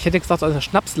 ich hätte gesagt, aus einer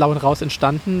Schnapslaune raus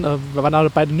entstanden. Wir waren alle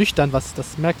beide nüchtern, was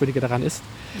das Merkwürdige daran ist.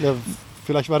 Ja,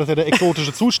 vielleicht war das ja der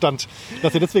exotische Zustand,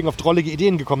 dass ihr deswegen auf drollige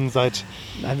Ideen gekommen seid.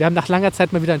 Wir haben nach langer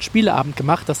Zeit mal wieder einen Spieleabend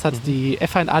gemacht. Das hat die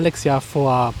F1 Alex ja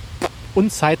vor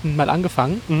Unzeiten mal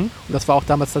angefangen. Und das war auch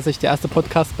damals tatsächlich der erste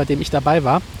Podcast, bei dem ich dabei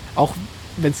war. Auch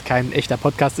wenn es kein echter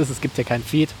Podcast ist, es gibt ja keinen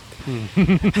Feed.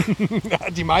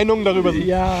 Die Meinungen darüber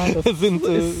sind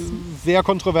sehr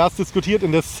kontrovers diskutiert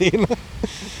in der Szene.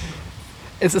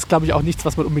 Es ist, glaube ich, auch nichts,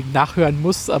 was man unbedingt nachhören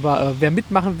muss, aber wer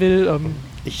mitmachen will...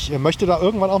 Ich möchte da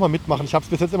irgendwann auch mal mitmachen. Ich habe es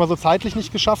bis jetzt immer so zeitlich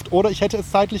nicht geschafft oder ich hätte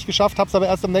es zeitlich geschafft, habe es aber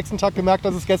erst am nächsten Tag gemerkt,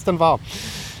 dass es gestern war.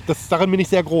 Darin bin ich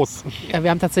sehr groß. Ja, wir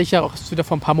haben tatsächlich auch wieder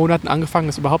vor ein paar Monaten angefangen,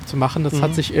 das überhaupt zu machen. Das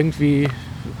hat sich irgendwie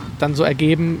dann so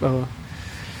ergeben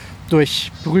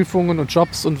durch Prüfungen und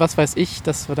Jobs und was weiß ich,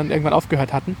 dass wir dann irgendwann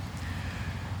aufgehört hatten.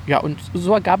 Ja, und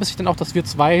so ergab es sich dann auch, dass wir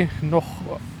zwei noch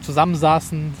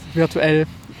zusammensaßen, virtuell,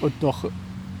 und noch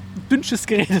Dünnsches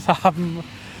geredet haben.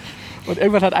 Und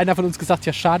irgendwann hat einer von uns gesagt,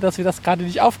 ja, schade, dass wir das gerade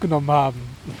nicht aufgenommen haben.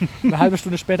 Eine halbe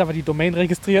Stunde später war die Domain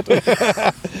registriert.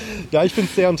 Ja, ich finde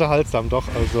es sehr unterhaltsam, doch.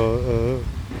 Also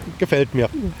gefällt mir.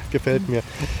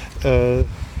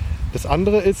 Das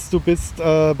andere ist, du bist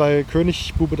bei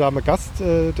König, Bube, Dame, Gast.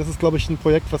 Das ist, glaube ich, ein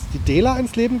Projekt, was die Dela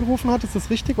ins Leben gerufen hat. Ist das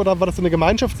richtig? Oder war das so eine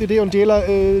Gemeinschaftsidee und Dela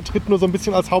tritt nur so ein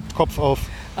bisschen als Hauptkopf auf?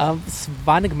 Es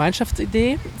war eine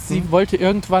Gemeinschaftsidee. Sie wollte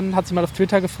irgendwann, hat sie mal auf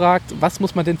Twitter gefragt, was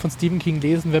muss man denn von Stephen King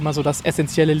lesen, wenn man so das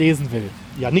Essentielle lesen will?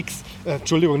 Ja, nix.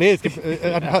 Entschuldigung, nee, es gibt,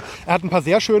 er hat ein paar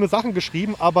sehr schöne Sachen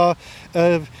geschrieben, aber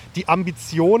die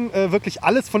Ambition, wirklich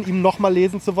alles von ihm nochmal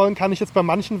lesen zu wollen, kann ich jetzt bei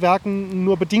manchen Werken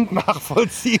nur bedingt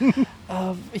nachvollziehen.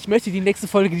 Ich möchte die nächste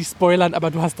Folge nicht spoilern, aber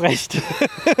du hast recht.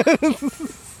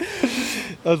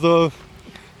 Also...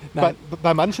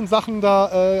 Bei manchen Sachen,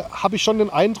 da habe ich schon den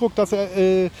Eindruck, dass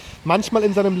er manchmal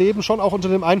in seinem Leben schon auch unter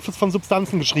dem Einfluss von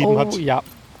Substanzen geschrieben hat. Oh ja,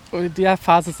 in der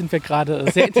Phase sind wir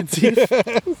gerade sehr intensiv.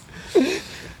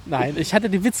 Nein, ich hatte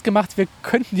den Witz gemacht, wir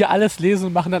könnten ja alles lesen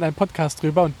und machen dann einen Podcast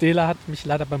drüber und Dela hat mich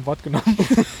leider beim Wort genommen.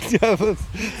 Ja,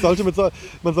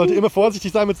 man sollte immer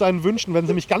vorsichtig sein mit seinen Wünschen. Wenn es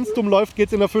nämlich ganz dumm läuft, geht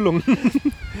es in Erfüllung.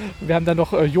 Wir haben dann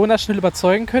noch Jonas schnell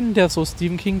überzeugen können, der so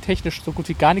Stephen King technisch so gut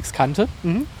wie gar nichts kannte.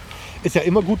 Mhm. Ist ja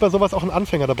immer gut, bei sowas auch einen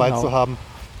Anfänger dabei zu haben.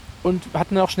 Und wir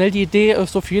hatten auch schnell die Idee,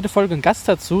 so für jede Folge einen Gast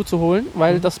dazu zu holen,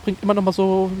 weil das bringt immer noch mal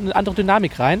so eine andere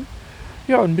Dynamik rein.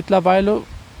 Ja, und mittlerweile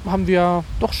haben wir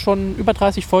doch schon über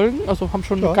 30 Folgen, also haben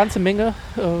schon eine ganze Menge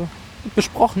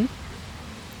besprochen.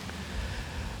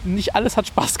 Nicht alles hat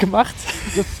Spaß gemacht.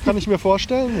 Das kann ich mir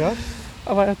vorstellen, ja.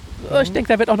 Aber ich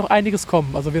denke, da wird auch noch einiges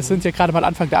kommen. Also wir sind ja gerade mal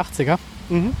Anfang der 80er.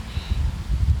 Mhm.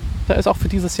 Da ist auch für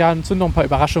dieses Jahr sind noch ein paar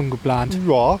Überraschungen geplant.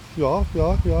 Ja.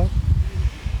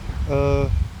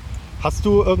 Hast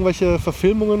du irgendwelche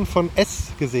Verfilmungen von S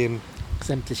gesehen?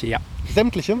 Sämtliche, ja.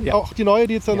 Sämtliche? Ja. Auch die neue,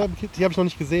 die habe ich noch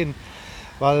nicht gesehen.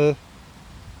 Weil,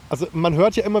 also man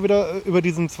hört ja immer wieder über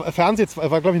diesen war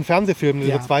glaube ich ein Fernsehfilm,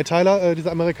 dieser Zweiteiler,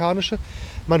 dieser amerikanische.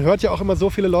 Man hört ja auch immer so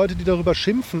viele Leute, die darüber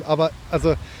schimpfen. Aber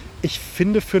also ich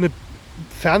finde, für eine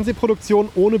Fernsehproduktion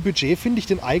ohne Budget finde ich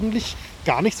den eigentlich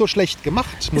gar nicht so schlecht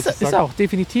gemacht, muss ich sagen. Ist auch,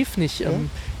 definitiv nicht. Ja?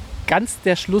 Ganz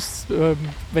der Schluss,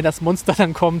 wenn das Monster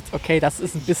dann kommt, okay, das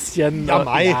ist ein bisschen...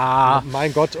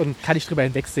 mein Gott. Und kann ich drüber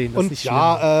hinwegsehen. Das und ist nicht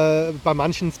bei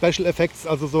manchen Special Effects,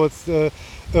 also so jetzt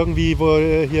irgendwie, wo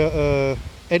hier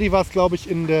Eddie war es, glaube ich,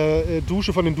 in der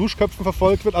Dusche von den Duschköpfen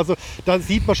verfolgt wird. Also da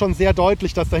sieht man schon sehr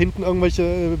deutlich, dass da hinten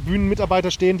irgendwelche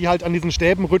Bühnenmitarbeiter stehen, die halt an diesen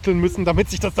Stäben rütteln müssen,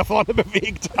 damit sich das da vorne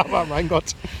bewegt. Aber mein Gott.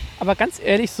 Aber ganz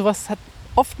ehrlich, sowas hat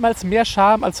oftmals mehr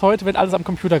Charme als heute, wenn alles am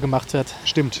Computer gemacht wird.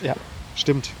 Stimmt. Ja.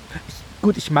 Stimmt.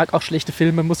 Gut, ich mag auch schlechte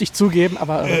Filme, muss ich zugeben,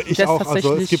 aber ich auch.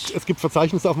 Also es gibt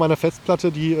Verzeichnisse auf meiner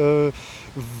Festplatte, die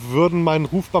würden meinen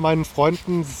Ruf bei meinen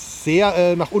Freunden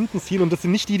sehr nach unten ziehen, und das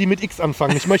sind nicht die mit X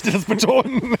anfangen. Ich möchte das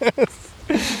betonen.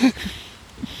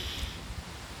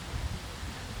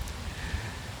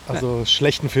 Also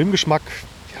schlechten Filmgeschmack,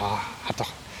 ja,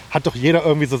 hat doch jeder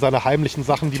irgendwie so seine heimlichen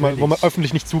Sachen, wo man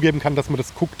öffentlich nicht zugeben kann, dass man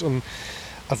das guckt. Und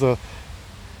also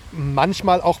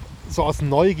manchmal auch so aus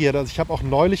Neugierde. Also ich habe auch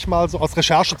neulich mal so aus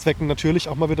Recherchezwecken natürlich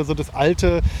auch mal wieder so das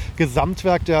alte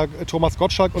Gesamtwerk der Thomas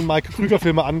Gottschalk und Mike Krüger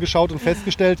Filme angeschaut und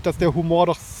festgestellt, dass der Humor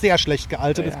doch sehr schlecht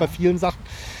gealtert ist bei vielen Sachen.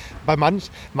 Bei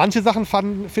manche Sachen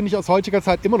finde ich aus heutiger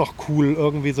Zeit immer noch cool,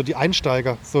 irgendwie so die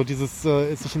Einsteiger. So dieses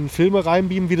sich in Filme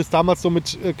reinbeamen, wie das damals so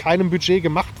mit keinem Budget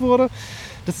gemacht wurde.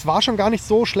 Das war schon gar nicht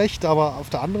so schlecht, aber auf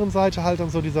der anderen Seite halt dann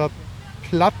so dieser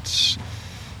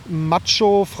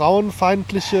macho,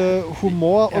 frauenfeindliche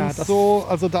Humor und so.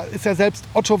 Also da ist ja selbst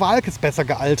Otto Waalkes besser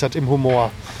gealtert im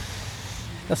Humor.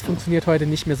 Das funktioniert heute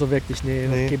nicht mehr so wirklich, nee.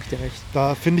 Da gebe ich dir recht.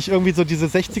 Da finde ich irgendwie so diese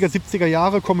 60er, 70er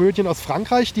Jahre Komödien aus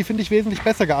Frankreich, die finde ich wesentlich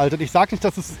besser gealtert. Ich sage nicht,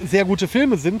 dass es sehr gute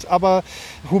Filme sind, aber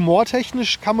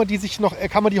humortechnisch kann man die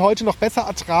heute noch besser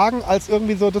ertragen, als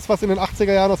irgendwie so das, was in den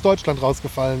 80er Jahren aus Deutschland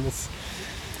rausgefallen ist.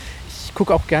 Ich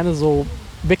gucke auch gerne so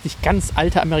wirklich ganz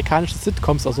alte amerikanische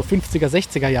Sitcoms, also 50er,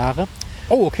 60er Jahre.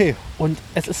 Oh, okay. Und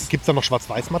es ist... Gibt es da noch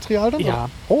Schwarz-Weiß-Material dann? Ja. Oder?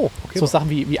 Oh, okay. So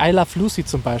Sachen wie I Love Lucy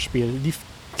zum Beispiel. Lief,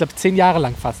 ich glaube, 10 Jahre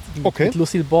lang fast. Mit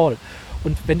Lucille Ball.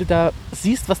 Und wenn du da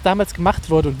siehst, was damals gemacht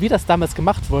wurde und wie das damals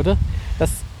gemacht wurde, das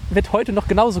wird heute noch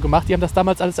genauso gemacht. Die haben das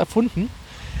damals alles erfunden.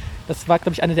 Das war,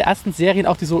 glaube ich, eine der ersten Serien,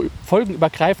 auch die so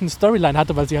folgenübergreifende Storyline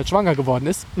hatte, weil sie halt schwanger geworden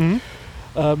ist. Mhm.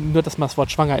 Nur, dass man das Wort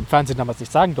schwanger im Fernsehen damals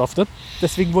nicht sagen durfte.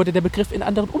 Deswegen wurde der Begriff in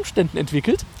anderen Umständen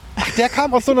entwickelt. Ach, der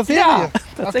kam aus so einer Serie? Ja,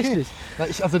 tatsächlich.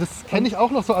 Okay. Also das kenne ich auch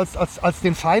noch so als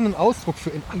den feinen Ausdruck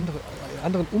für in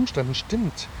anderen Umständen,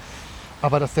 stimmt.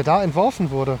 Aber dass der da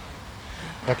entworfen wurde,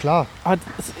 ja klar. Aber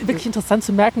es ist wirklich interessant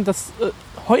zu merken, dass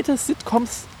heute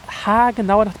Sitcoms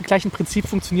haargenau nach dem gleichen Prinzip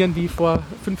funktionieren wie vor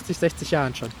 50, 60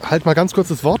 Jahren schon. Halt mal ganz kurz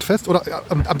das Wort fest oder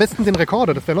am besten den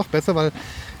Rekorder, das wäre noch besser, weil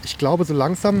ich glaube, so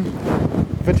langsam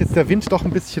wird jetzt der Wind doch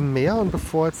ein bisschen mehr, und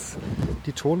bevor jetzt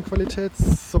die Tonqualität...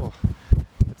 So,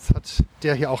 jetzt hat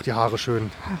der hier auch die Haare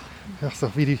schön. Ach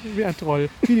so, wie ein Troll.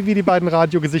 Wie die beiden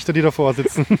Radiogesichter, die davor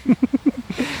sitzen.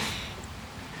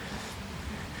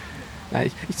 Ja,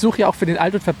 ich suche ja auch für den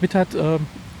Alt und Verbittert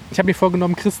Ich habe mir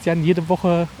vorgenommen, Christian jede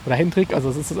Woche, oder Hendrik, also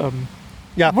es ist,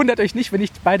 Ja. wundert euch nicht, wenn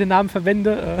ich beide Namen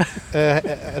verwende.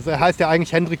 Also er heißt ja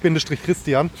eigentlich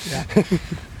Hendrik-Christian. Ja.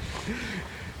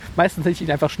 Meistens hätte ich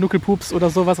ihn einfach Schnuckelpups oder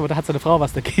sowas, aber da hat seine Frau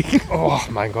was dagegen. Oh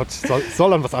mein Gott,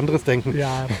 soll an was anderes denken.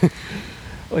 Ja.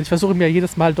 Und ich versuche mir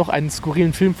jedes Mal doch einen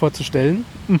skurrilen Film vorzustellen.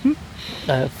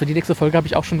 Für die nächste Folge habe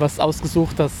ich auch schon was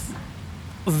ausgesucht, das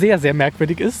sehr, sehr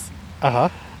merkwürdig ist. Aha.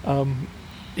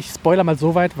 Ich spoilere mal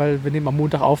so weit, weil wir nehmen am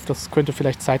Montag auf, das könnte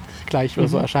vielleicht zeitgleich oder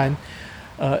so erscheinen.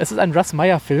 Es ist ein Russ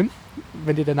Meyer-Film,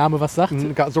 wenn dir der Name was sagt.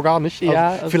 So gar nicht. Ja,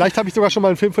 Also, vielleicht habe ich sogar schon mal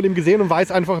einen Film von ihm gesehen und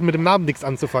weiß einfach mit dem Namen nichts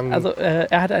anzufangen. Also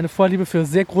er hatte eine Vorliebe für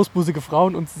sehr großbusige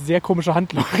Frauen und sehr komische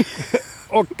Handlungen.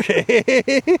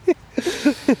 Okay.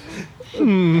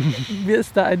 Mir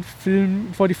ist da ein Film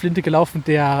vor die Flinte gelaufen,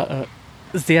 der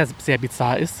sehr, sehr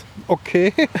bizarr ist.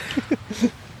 Okay.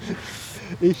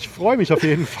 Ich freue mich auf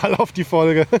jeden Fall auf die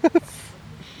Folge.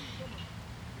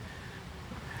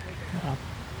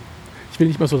 Ich will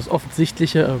nicht mal so das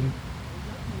Offensichtliche.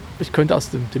 Ich könnte aus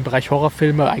dem Bereich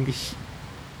Horrorfilme eigentlich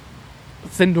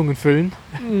Sendungen füllen.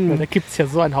 Weil da gibt es ja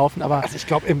so einen Haufen. Aber Also ich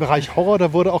glaube, im Bereich Horror,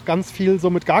 da wurde auch ganz viel so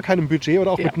mit gar keinem Budget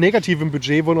oder auch mit negativem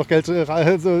Budget, wo noch Geld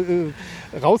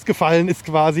rausgefallen ist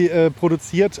quasi,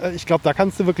 produziert. Ich glaube, da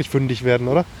kannst du wirklich fündig werden,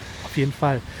 oder? auf jeden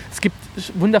Fall. Es gibt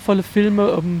wundervolle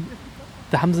Filme,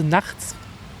 da haben sie nachts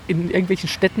in irgendwelchen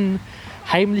Städten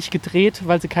heimlich gedreht,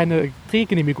 weil sie keine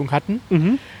Drehgenehmigung hatten.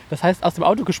 Das heißt, aus dem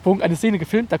Auto gesprungen, eine Szene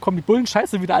gefilmt, da kommen die Bullen,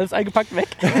 scheiße, wieder alles eingepackt, weg.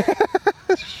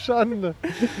 Schande.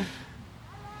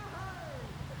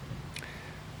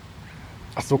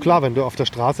 Ach so, klar, wenn du auf der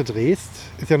Straße drehst,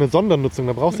 ist ja eine Sondernutzung,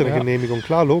 da brauchst du ja eine Genehmigung.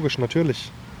 Klar, logisch,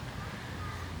 natürlich.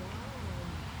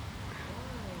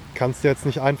 Kannst du jetzt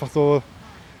nicht einfach so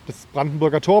das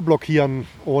Brandenburger Tor blockieren,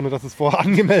 ohne dass es vorher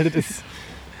angemeldet ist.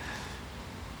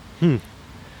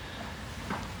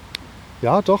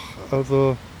 Ja, doch,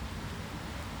 also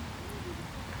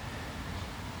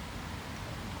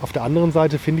auf der anderen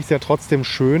Seite finde ich es ja trotzdem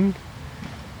schön,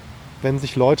 wenn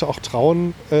sich Leute auch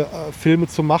trauen, Filme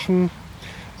zu machen,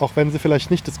 auch wenn sie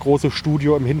vielleicht nicht das große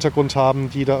Studio im Hintergrund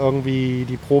haben, die da irgendwie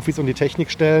die Profis und die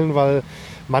Technik stellen, weil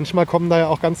manchmal kommen da ja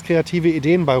auch ganz kreative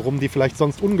Ideen bei rum, die vielleicht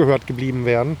sonst ungehört geblieben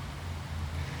wären.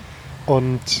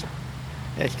 Und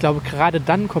Ja, ich glaube, gerade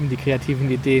dann kommen die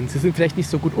kreativen Ideen. Sie sind vielleicht nicht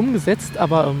so gut umgesetzt,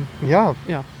 aber ja,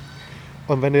 ja.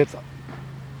 und wenn du jetzt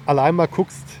allein mal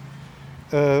guckst,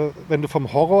 wenn du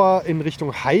vom Horror in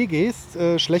Richtung Hai gehst,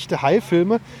 schlechte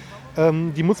Hai-Filme,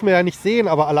 die muss man ja nicht sehen,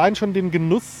 aber allein schon den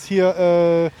Genuss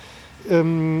hier,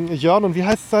 Jörn, und wie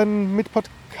heißt sein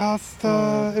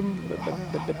Mitpodcaster?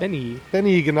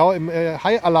 Benny, genau, im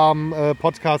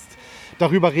Hai-Alarm-Podcast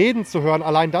darüber reden zu hören.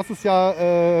 Allein das ist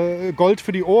ja Gold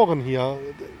für die Ohren hier.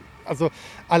 Also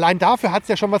allein dafür hat es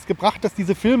ja schon was gebracht, dass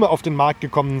diese Filme auf den Markt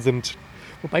gekommen sind.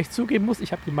 Wobei ich zugeben muss,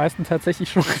 ich habe die meisten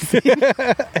tatsächlich schon gesehen.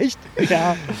 Echt?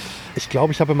 Ja. Ich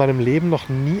glaube, ich habe in meinem Leben noch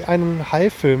nie einen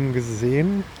Hai-Film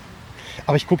gesehen.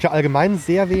 Aber ich gucke ja allgemein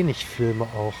sehr wenig Filme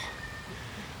auch.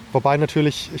 Wobei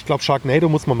natürlich, ich glaube, Sharknado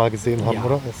muss man mal gesehen haben, Ja.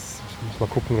 oder? Ich muss mal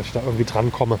gucken, dass ich da irgendwie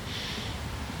dran komme.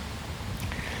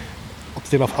 Ob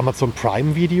es den auf Amazon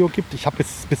Prime Video gibt? Ich habe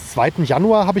bis 2.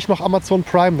 Januar habe ich noch Amazon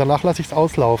Prime. Danach lasse ich es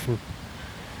auslaufen.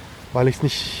 Weil ich es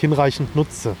nicht hinreichend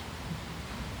nutze.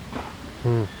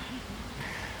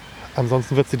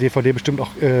 Ansonsten wird es die DVD bestimmt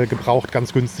auch gebraucht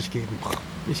ganz günstig geben.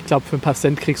 Ich glaube, für ein paar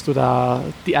Cent kriegst du da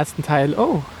die ersten Teile.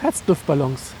 Oh,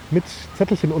 Herzduftballons. Mit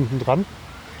Zettelchen unten dran.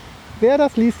 Wer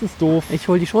das liest, ist doof. Ich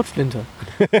hol die Schrotflinte.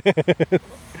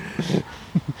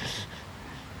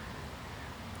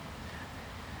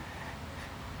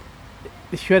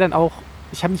 Ich höre dann auch,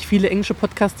 ich habe nicht viele englische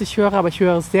Podcasts, die ich höre, aber ich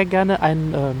höre sehr gerne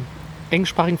einen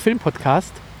englischsprachigen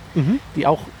Filmpodcast, die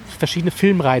auch verschiedene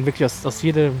Filmreihen wirklich aus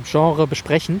jedem Genre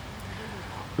besprechen.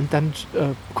 Und dann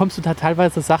kommst du da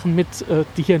teilweise Sachen mit,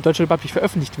 die hier in Deutschland überhaupt nicht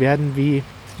veröffentlicht werden, wie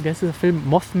heißt dieser Film?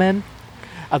 Mothman.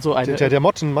 Also eine, Der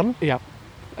Mottenmann? ja,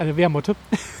 eine Wehrmotte.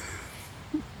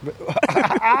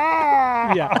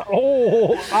 Ja.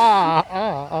 Oh,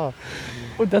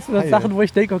 Und das sind dann Sachen, wo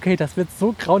ich denke, okay, das wird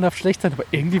so grauenhaft schlecht sein, aber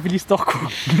irgendwie will ich es doch gucken.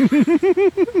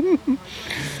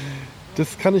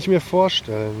 Das kann ich mir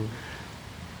vorstellen.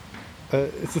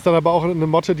 Es ist dann aber auch eine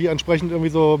Motte, die entsprechend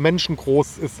irgendwie so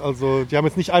menschengroß ist. Also die haben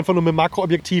jetzt nicht einfach nur mit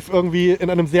Makroobjektiv irgendwie in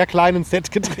einem sehr kleinen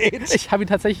Set gedreht. Ich habe ihn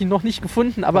tatsächlich noch nicht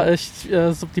gefunden, aber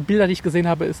so die Bilder, die ich gesehen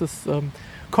habe, ist es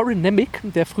Corin Nemec,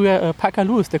 der früher Parker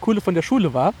Lewis, der Coole von der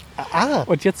Schule war. Ah,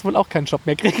 Und jetzt wohl auch keinen Job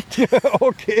mehr kriegt.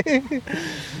 okay.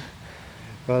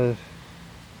 Weil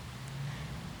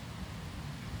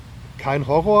kein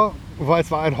Horror, weil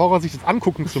es war ein Horror, sich das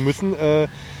angucken zu müssen.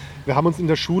 Wir haben uns in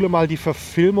der Schule mal die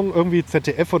Verfilmung, irgendwie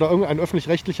ZDF oder irgendein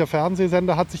öffentlich-rechtlicher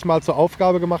Fernsehsender hat sich mal zur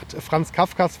Aufgabe gemacht, Franz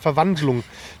Kafkas Verwandlung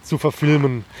zu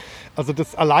verfilmen. Also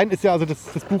das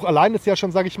Buch allein ist ja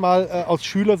schon, sage ich mal, aus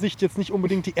Schülersicht jetzt nicht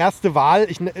unbedingt die erste Wahl.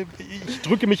 Ich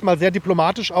drücke mich mal sehr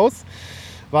diplomatisch aus,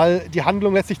 weil die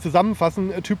Handlung lässt sich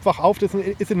zusammenfassen. Typ wacht auf, ist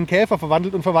in einen Käfer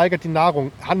verwandelt und verweigert die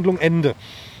Nahrung. Handlung Ende.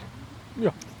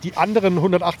 Ja. Die anderen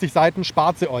 180 Seiten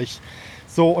spart sie euch.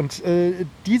 So, und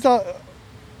dieser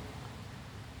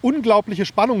unglaubliche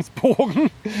Spannungsbogen,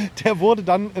 der wurde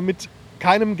dann mit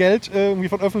keinem Geld irgendwie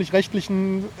von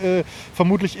öffentlich-rechtlichen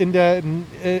vermutlich in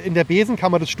der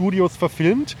Besenkammer des Studios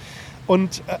verfilmt.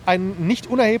 Und ein nicht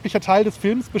unerheblicher Teil des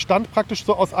Films bestand praktisch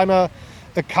so aus einer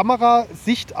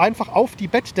Kamerasicht einfach auf die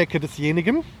Bettdecke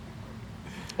desjenigen.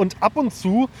 Und ab und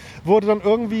zu wurde dann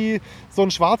irgendwie so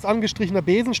ein schwarz angestrichener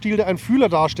Besenstiel, der einen Fühler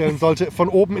darstellen sollte, von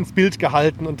oben ins Bild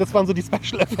gehalten. Und das waren so die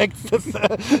Special Effects.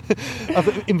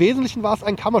 Also im Wesentlichen war es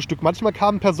ein Kammerstück. Manchmal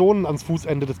kamen Personen ans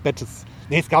Fußende des Bettes.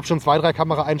 Nee, es gab schon 2, 3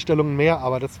 Kameraeinstellungen mehr,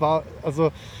 aber das war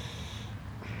also...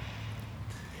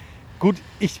 Gut,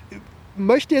 ich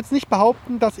möchte jetzt nicht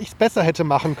behaupten, dass ich es besser hätte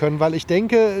machen können, weil ich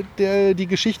denke, die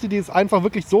Geschichte, die ist einfach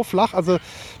wirklich so flach. Also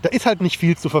da ist halt nicht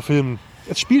viel zu verfilmen.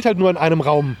 Es spielt halt nur in einem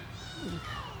Raum.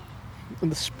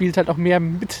 Und es spielt halt auch mehr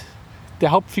mit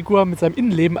der Hauptfigur, mit seinem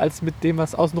Innenleben, als mit dem,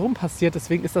 was außenrum passiert.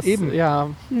 Deswegen ist das eben. Ja.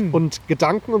 Und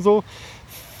Gedanken und so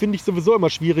finde ich sowieso immer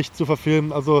schwierig zu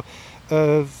verfilmen. Also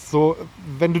so,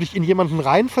 wenn du dich in jemanden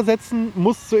reinversetzen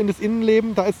musst, so in das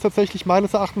Innenleben, da ist tatsächlich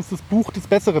meines Erachtens das Buch das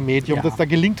bessere Medium. Ja. Da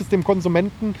gelingt es dem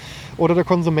Konsumenten oder der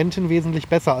Konsumentin wesentlich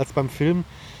besser als beim Film.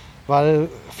 Weil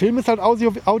Film ist halt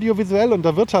audiovisuell und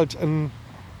da wird halt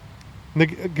eine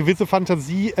gewisse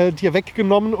Fantasie dir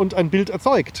weggenommen und ein Bild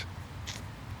erzeugt.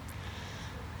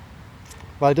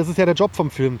 Weil das ist ja der Job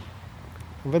vom Film.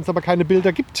 Und wenn es aber keine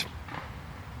Bilder gibt,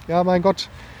 ja mein Gott.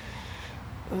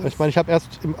 Ich meine, ich habe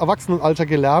erst im Erwachsenenalter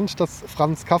gelernt, dass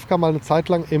Franz Kafka mal eine Zeit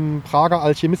lang im Prager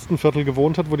Alchemistenviertel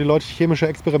gewohnt hat, wo die Leute chemische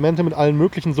Experimente mit allen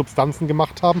möglichen Substanzen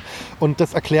gemacht haben. Und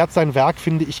das erklärt sein Werk,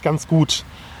 finde ich, ganz gut.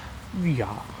 Ja.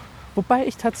 Wobei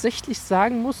ich tatsächlich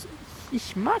sagen muss,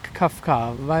 ich mag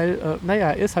Kafka, weil,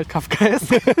 er ist halt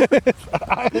Kafkaesk.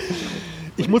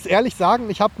 Ich muss ehrlich sagen,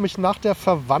 ich habe mich nach der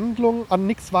Verwandlung an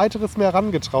nichts weiteres mehr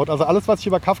herangetraut. Also alles, was ich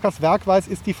über Kafkas Werk weiß,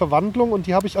 ist die Verwandlung und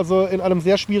die habe ich also in einem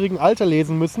sehr schwierigen Alter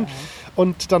lesen müssen.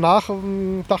 Und danach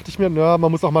dachte ich mir,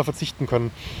 man muss auch mal verzichten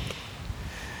können.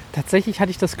 Tatsächlich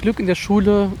hatte ich das Glück, in der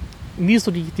Schule nie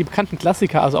so die bekannten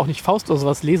Klassiker, also auch nicht Faust oder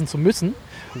sowas, lesen zu müssen.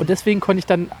 Und deswegen konnte ich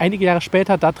dann einige Jahre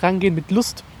später da dran gehen mit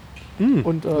Lust.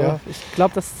 Und ich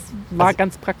glaube, das war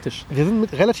ganz praktisch. Wir sind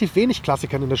mit relativ wenig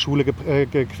Klassikern in der Schule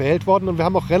gequält worden und wir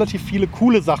haben auch relativ viele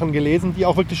coole Sachen gelesen, die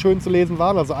auch wirklich schön zu lesen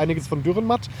waren. Also einiges von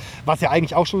Dürrenmatt, was ja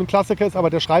eigentlich auch schon ein Klassiker ist,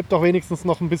 aber der schreibt doch wenigstens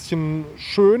noch ein bisschen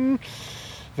schön.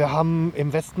 Wir haben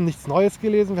im Westen nichts Neues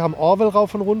gelesen, wir haben Orwell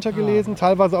rauf und runter gelesen,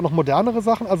 teilweise auch noch modernere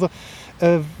Sachen. Also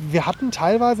wir hatten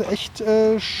teilweise echt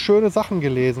schöne Sachen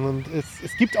gelesen. Und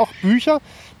es gibt auch Bücher,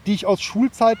 die ich aus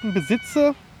Schulzeiten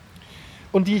besitze,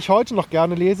 und die ich heute noch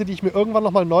gerne lese, die ich mir irgendwann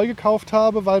nochmal neu gekauft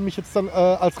habe, weil mich jetzt dann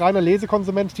als reiner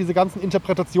Lesekonsument diese ganzen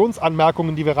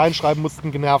Interpretationsanmerkungen, die wir reinschreiben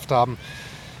mussten, genervt haben.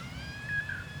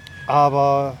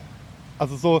 Aber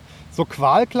also so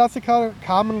Qualklassiker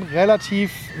kamen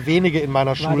relativ wenige in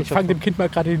meiner Schule. Ich fange dem Kind mal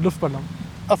gerade den Luftballon.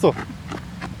 Ach so.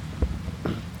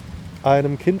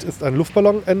 Einem Kind ist ein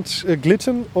Luftballon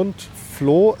entglitten und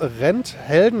Flo rennt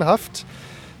heldenhaft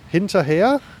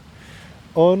hinterher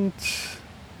und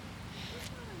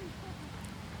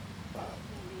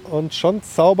schon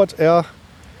zaubert er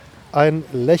ein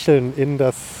Lächeln in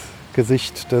das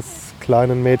Gesicht des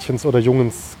kleinen Mädchens oder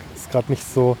Jungens. Ist gerade nicht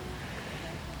so...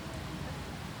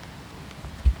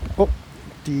 Oh,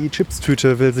 die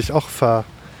Chipstüte will sich auch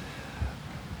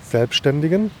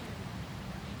verselbstständigen.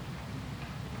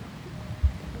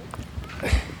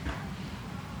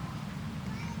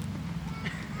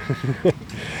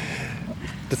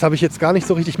 Das habe ich jetzt gar nicht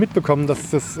so richtig mitbekommen, dass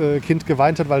das Kind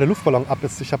geweint hat, weil der Luftballon ab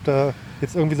ist. Ich habe da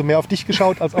jetzt irgendwie so mehr auf dich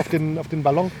geschaut als auf den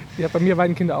Ballon. Ja, bei mir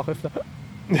weinen Kinder auch öfter.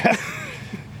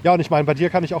 Ja, und ich meine, bei dir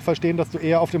kann ich auch verstehen, dass du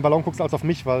eher auf den Ballon guckst als auf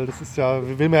mich, weil das ist ja,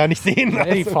 will man ja nicht sehen. Ja,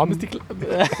 die Form ist die...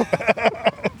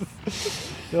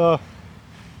 Ja.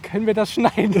 Können wir das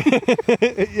schneiden?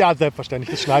 Ja,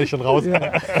 selbstverständlich, das schneide ich schon raus.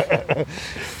 Ja.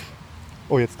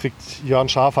 Oh, jetzt kriegt Jörn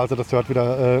Schaaf, als er das hört,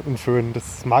 wieder einen Föhn.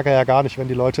 Das mag er ja gar nicht, wenn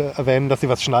die Leute erwähnen, dass sie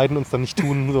was schneiden und es dann nicht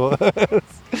tun. So.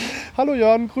 Hallo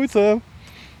Jörn, Grüße.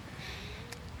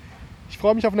 Ich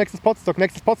freue mich auf nächstes Podstock.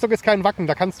 Nächstes Podstock ist kein Wacken,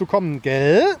 da kannst du kommen,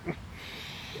 gell?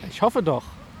 Ich hoffe doch.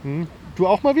 Du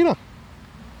auch mal wieder?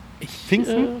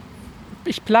 Pfingsten?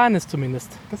 Ich plane es zumindest.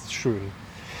 Das ist schön.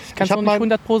 Ich kann es noch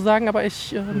nicht 100% sagen, aber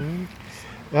ich...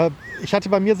 Ich hatte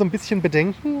bei mir so ein bisschen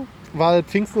Bedenken, weil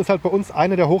Pfingsten ist halt bei uns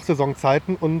eine der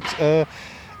Hochsaisonzeiten und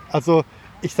also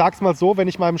ich sag's mal so, wenn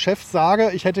ich meinem Chef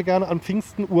sage, ich hätte gerne an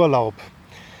Pfingsten Urlaub,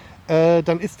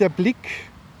 dann ist der Blick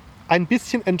ein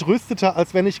bisschen entrüsteter,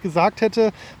 als wenn ich gesagt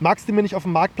hätte, magst du mir nicht auf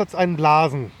dem Marktplatz einen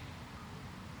blasen?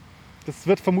 Das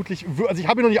wird vermutlich, also ich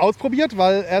habe ihn noch nicht ausprobiert,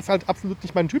 weil er ist halt absolut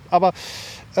nicht mein Typ, aber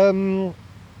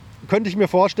könnte ich mir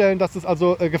vorstellen, dass es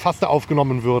also gefasster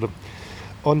aufgenommen würde.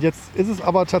 Und jetzt ist es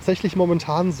aber tatsächlich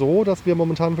momentan so, dass wir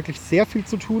momentan wirklich sehr viel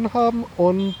zu tun haben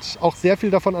und auch sehr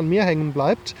viel davon an mir hängen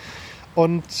bleibt.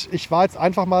 Und ich war jetzt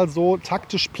einfach mal so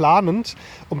taktisch planend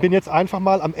und bin jetzt einfach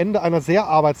mal am Ende einer sehr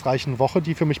arbeitsreichen Woche,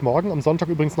 die für mich morgen, am Sonntag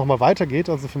übrigens nochmal weitergeht,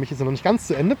 also für mich ist sie noch nicht ganz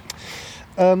zu Ende,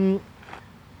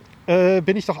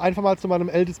 bin ich doch einfach mal zu meinem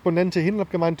L-Disponente hin und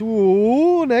habe gemeint,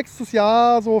 du, nächstes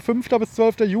Jahr, so 5. bis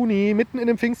 12. Juni, mitten in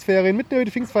den Pfingstferien, mitten über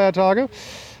die Pfingstfeiertage,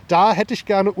 da hätte ich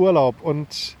gerne Urlaub.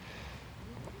 Und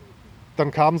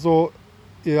dann kam so,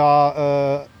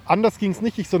 ja, anders ging es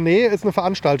nicht. Ich so, nee, ist eine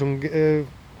Veranstaltung,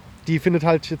 die findet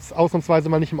halt jetzt ausnahmsweise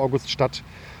mal nicht im August statt.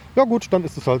 Ja gut, dann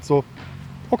ist es halt so.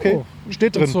 Okay,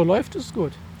 steht drin. Wenn es so läuft, ist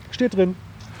gut. Steht drin.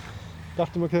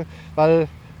 Dachte mir, okay, weil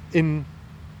in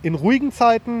ruhigen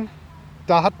Zeiten,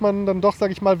 da hat man dann doch,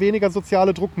 sage ich mal, weniger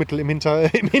soziale Druckmittel im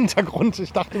Hintergrund.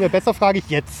 Ich dachte mir, besser frage ich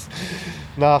jetzt,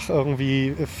 nach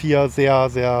irgendwie 4 sehr,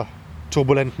 sehr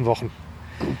turbulenten Wochen.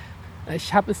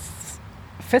 Ich habe es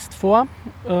fest vor.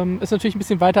 Ist natürlich ein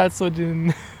bisschen weiter als so in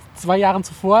den 2 Jahren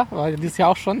zuvor, weil dieses Jahr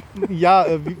auch schon. Ja,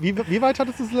 wie weit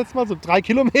hattest du das letzte Mal? So 3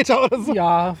 Kilometer oder so?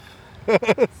 Ja,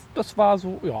 das war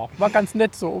so, ja, war ganz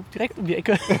nett, so direkt um die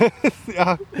Ecke.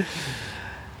 Ja.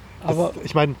 Aber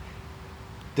ich meine,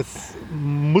 das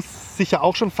muss sich ja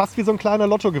auch schon fast wie so ein kleiner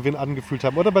Lottogewinn angefühlt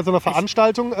haben, oder? Bei so einer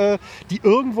Veranstaltung, die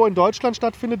irgendwo in Deutschland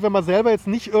stattfindet, wenn man selber jetzt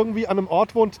nicht irgendwie an einem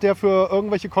Ort wohnt, der für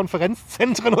irgendwelche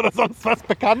Konferenzzentren oder sonst was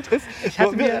bekannt ist.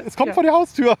 Es kommt vor die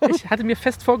Haustür. Ich hatte mir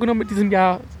fest vorgenommen, mit diesem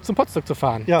Jahr zum Potsdok zu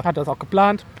fahren. Ja. Hatte das auch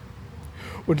geplant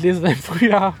und lese dann im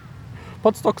Frühjahr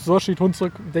Potsdok, so steht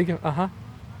Hunsrück und denke, aha,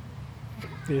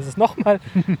 lese es nochmal.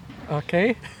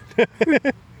 Okay.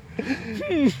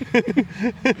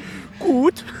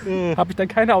 Gut, habe ich dann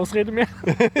keine Ausrede mehr.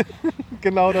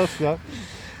 Genau das, ja.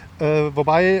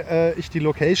 Wobei ich die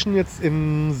Location jetzt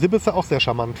in Sibisse auch sehr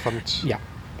charmant fand. Ja,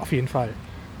 auf jeden Fall.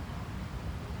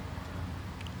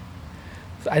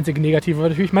 Das einzige Negative war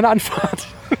natürlich meine Anfahrt.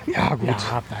 Ja, gut.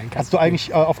 Ja, nein, hast du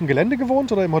eigentlich auf dem Gelände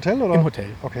gewohnt oder im Hotel? Oder? Im Hotel.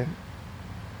 Okay.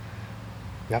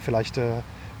 Ja, vielleicht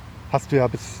hast du ja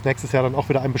bis nächstes Jahr dann auch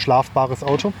wieder ein beschlafbares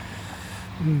Auto.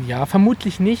 Ja,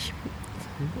 vermutlich nicht.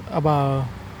 Aber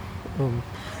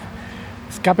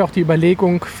es gab ja auch die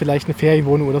Überlegung, vielleicht eine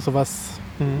Ferienwohnung oder sowas.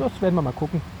 Das werden wir mal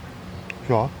gucken.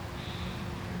 Ja.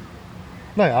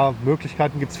 Naja,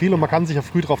 Möglichkeiten gibt es viele und man kann sich ja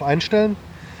früh darauf einstellen.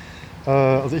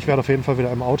 Also ich werde auf jeden Fall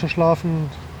wieder im Auto schlafen.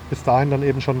 Bis dahin dann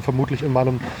eben schon vermutlich in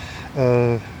meinem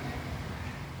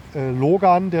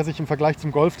Logan, der sich im Vergleich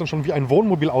zum Golf dann schon wie ein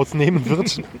Wohnmobil ausnehmen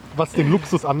wird, was den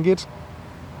Luxus angeht.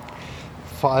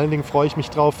 Vor allen Dingen freue ich mich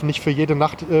drauf, nicht für jede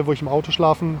Nacht, wo ich im Auto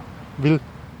schlafen will,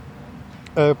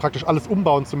 praktisch alles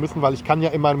umbauen zu müssen, weil ich kann ja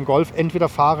in meinem Golf entweder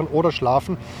fahren oder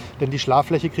schlafen, denn die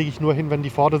Schlaffläche kriege ich nur hin, wenn die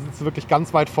Vordersitze wirklich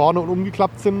ganz weit vorne und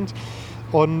umgeklappt sind.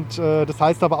 Und das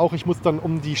heißt aber auch, ich muss dann,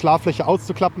 um die Schlaffläche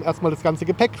auszuklappen, erstmal das ganze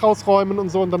Gepäck rausräumen und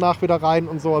so und danach wieder rein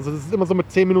und so. Also das ist immer so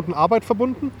mit 10 Minuten Arbeit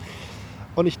verbunden.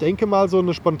 Und ich denke mal, so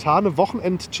eine spontane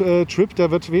Wochenendtrip,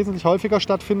 der wird wesentlich häufiger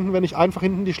stattfinden, wenn ich einfach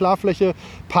hinten die Schlaffläche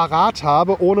parat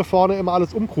habe, ohne vorne immer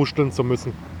alles umkrusteln zu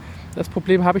müssen. Das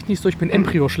Problem habe ich nicht so, ich bin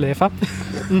Embryoschläfer.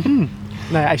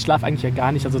 Naja, ich schlafe eigentlich ja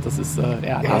gar nicht, also das ist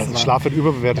eher anders. Ja, Schlaf wird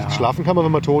überbewertet. Ja. Schlafen kann man,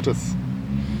 wenn man tot ist.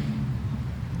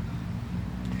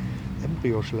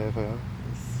 Embryoschläfer, ja.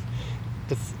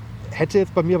 Das hätte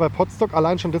jetzt bei mir bei Potsdok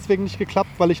allein schon deswegen nicht geklappt,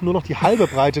 weil ich nur noch die halbe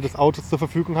Breite des Autos zur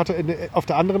Verfügung hatte. Auf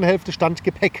der anderen Hälfte stand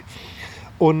Gepäck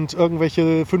und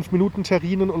irgendwelche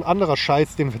 5-Minuten-Terrinen und anderer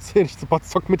Scheiß, den ich zu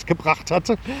Potsdok mitgebracht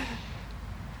hatte.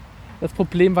 Das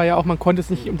Problem war ja auch, man konnte es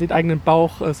nicht um den eigenen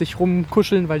Bauch sich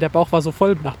rumkuscheln, weil der Bauch war so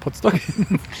voll nach Potsdok.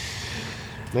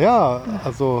 Naja,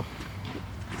 also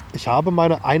ich habe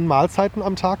meine Ein-Mahlzeiten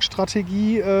am Tag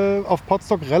Strategie auf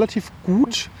Potsdok relativ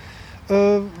gut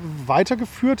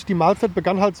weitergeführt. Die Mahlzeit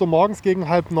begann halt so morgens gegen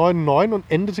 8:30, 9 und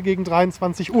endete gegen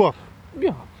 23 Uhr.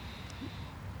 Ja.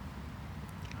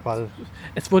 Weil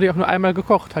es wurde ja auch nur einmal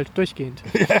gekocht, halt durchgehend.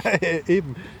 Ja,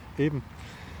 eben.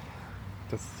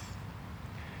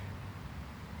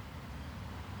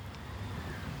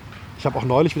 Ich habe auch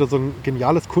neulich wieder so ein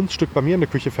geniales Kunststück bei mir in der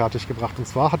Küche fertiggebracht. Und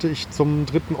zwar hatte ich zum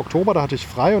 3. Oktober, da hatte ich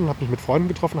frei und habe mich mit Freunden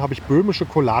getroffen, habe ich böhmische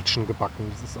Collagen gebacken.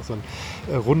 Das ist also ein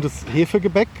rundes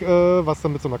Hefegebäck, was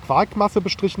dann mit so einer Quarkmasse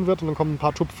bestrichen wird. Und dann kommen ein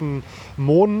paar Tupfen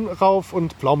Mohn rauf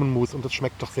und Pflaumenmus. Und das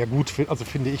schmeckt doch sehr gut, also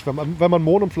finde ich. Wenn man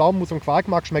Mohn und Pflaumenmus und Quark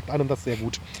mag, schmeckt einem das sehr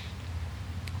gut.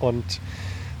 Und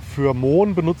für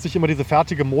Mohn benutze ich immer diese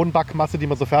fertige Mohnbackmasse, die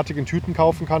man so fertig in Tüten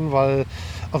kaufen kann, weil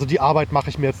also die Arbeit mache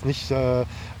ich mir jetzt nicht, da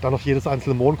noch jedes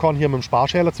einzelne Mohnkorn hier mit dem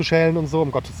Sparschäler zu schälen und so,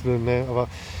 um Gottes Willen. Ne. Aber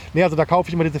nee, also da kaufe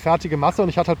ich immer diese fertige Masse und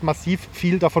ich hatte halt massiv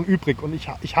viel davon übrig. Und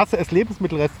ich hasse es,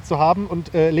 Lebensmittelreste zu haben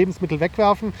und Lebensmittel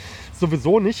wegwerfen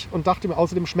sowieso nicht. Und dachte mir,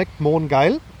 außerdem schmeckt Mohn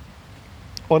geil.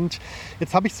 Und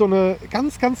jetzt habe ich so eine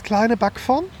ganz, ganz kleine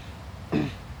Backform.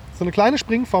 So eine kleine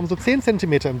Springform, so 10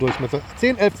 cm im Durchmesser,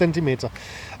 10, 11 cm.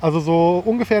 Also so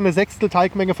ungefähr eine Sechstel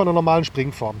Teigmenge von einer normalen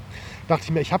Springform. Dachte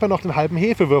ich mir, ich habe ja noch den halben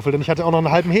Hefewürfel, denn ich hatte auch noch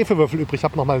einen halben Hefewürfel übrig. Ich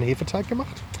habe nochmal einen Hefeteig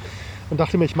gemacht und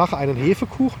dachte mir, ich mache einen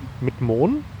Hefekuchen mit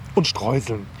Mohn und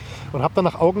Streuseln. Und habe dann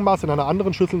nach Augenmaß in einer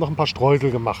anderen Schüssel noch ein paar Streusel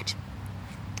gemacht.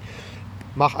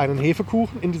 Mache einen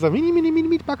Hefekuchen in dieser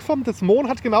Mini-Backform. Das Mohn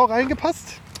hat genau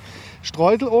reingepasst.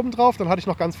 Streusel obendrauf, dann hatte ich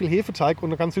noch ganz viel Hefeteig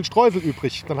und ganz viel Streusel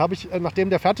übrig. Dann habe ich,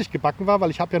 nachdem der fertig gebacken war, weil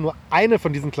ich habe ja nur eine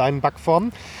von diesen kleinen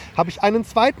Backformen, habe ich einen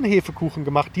zweiten Hefekuchen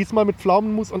gemacht, diesmal mit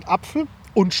Pflaumenmus und Apfel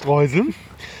und Streuseln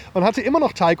und hatte immer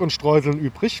noch Teig und Streuseln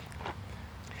übrig.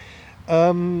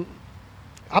 Habe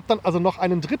dann also noch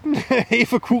einen dritten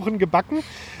Hefekuchen gebacken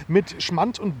mit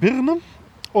Schmand und Birne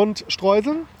und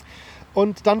Streuseln.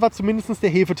 Und dann war zumindest der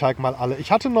Hefeteig mal alle.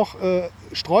 Ich hatte noch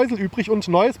Streusel übrig und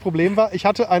neues Problem war, ich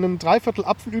hatte einen 3/4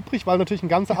 Apfel übrig, weil natürlich ein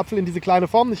ganzer Apfel in diese kleine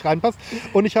Form nicht reinpasst.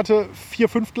 Und ich hatte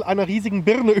 4/5 einer riesigen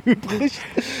Birne übrig.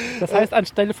 Das heißt,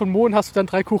 anstelle von Mohn hast du dann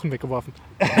 3 Kuchen weggeworfen?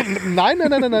 Nein,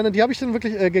 die habe ich dann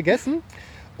wirklich gegessen.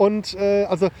 Und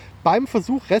also beim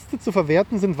Versuch, Reste zu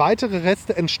verwerten, sind weitere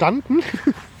Reste entstanden.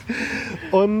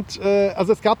 Und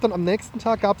also es gab dann am nächsten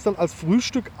Tag als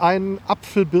Frühstück ein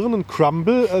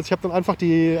Apfel-Birnen-Crumble. Also ich habe dann einfach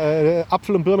die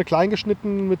Apfel und Birne klein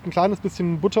geschnitten mit ein kleines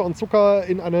bisschen Butter und Zucker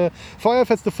in eine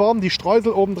feuerfeste Form, die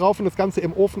Streusel oben drauf und das Ganze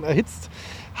im Ofen erhitzt.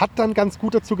 Hat dann ganz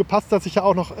gut dazu gepasst, dass ich ja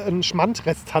auch noch einen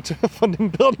Schmandrest hatte von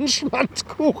dem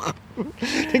Birnenschmandkuchen.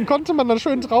 Den konnte man dann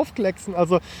schön draufklecksen.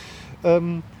 Also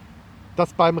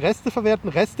dass beim Resteverwerten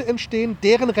Reste entstehen,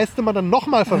 deren Reste man dann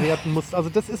nochmal verwerten muss. Also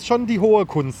das ist schon die hohe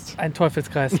Kunst. Ein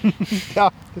Teufelskreis.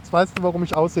 Ja, jetzt weißt du, warum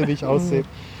ich aussehe, wie ich aussehe.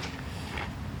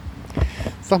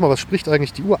 Sag mal, was spricht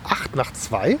eigentlich die Uhr?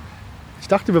 1:08? Ich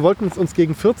dachte, wir wollten uns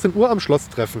gegen 14 Uhr am Schloss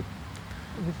treffen.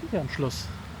 Wir sind ja am Schluss.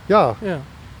 Ja. Ja.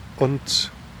 Und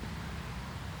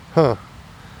Tja.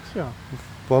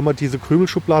 wollen wir diese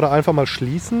Krümelschublade einfach mal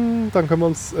schließen? Dann können wir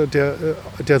uns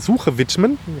der Suche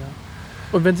widmen. Ja.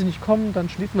 Und wenn sie nicht kommen, dann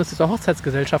schließen wir uns dieser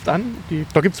Hochzeitsgesellschaft an.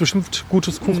 Da gibt es bestimmt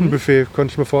gutes Kuchenbuffet,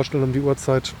 könnte ich mir vorstellen, um die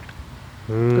Uhrzeit.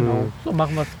 Genau, so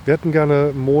machen wir es. Wir hätten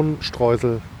gerne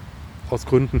Mohnstreusel aus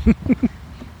Gründen.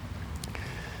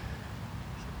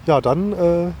 Ja,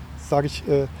 dann sage ich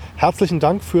herzlichen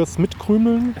Dank fürs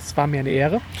Mitkrümeln. Es war mir eine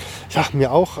Ehre. Ja,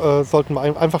 mir auch. Sollten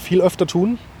wir einfach viel öfter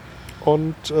tun.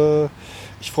 Und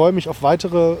ich freue mich auf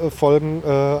weitere Folgen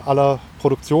aller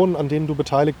Produktionen, an denen du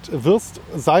beteiligt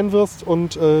sein wirst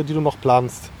und die du noch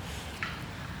planst.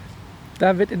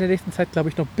 Da wird in der nächsten Zeit, glaube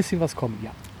ich, noch ein bisschen was kommen, ja.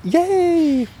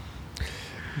 Yay!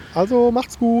 Also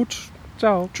macht's gut.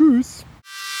 Ciao. Tschüss.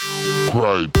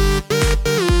 Right.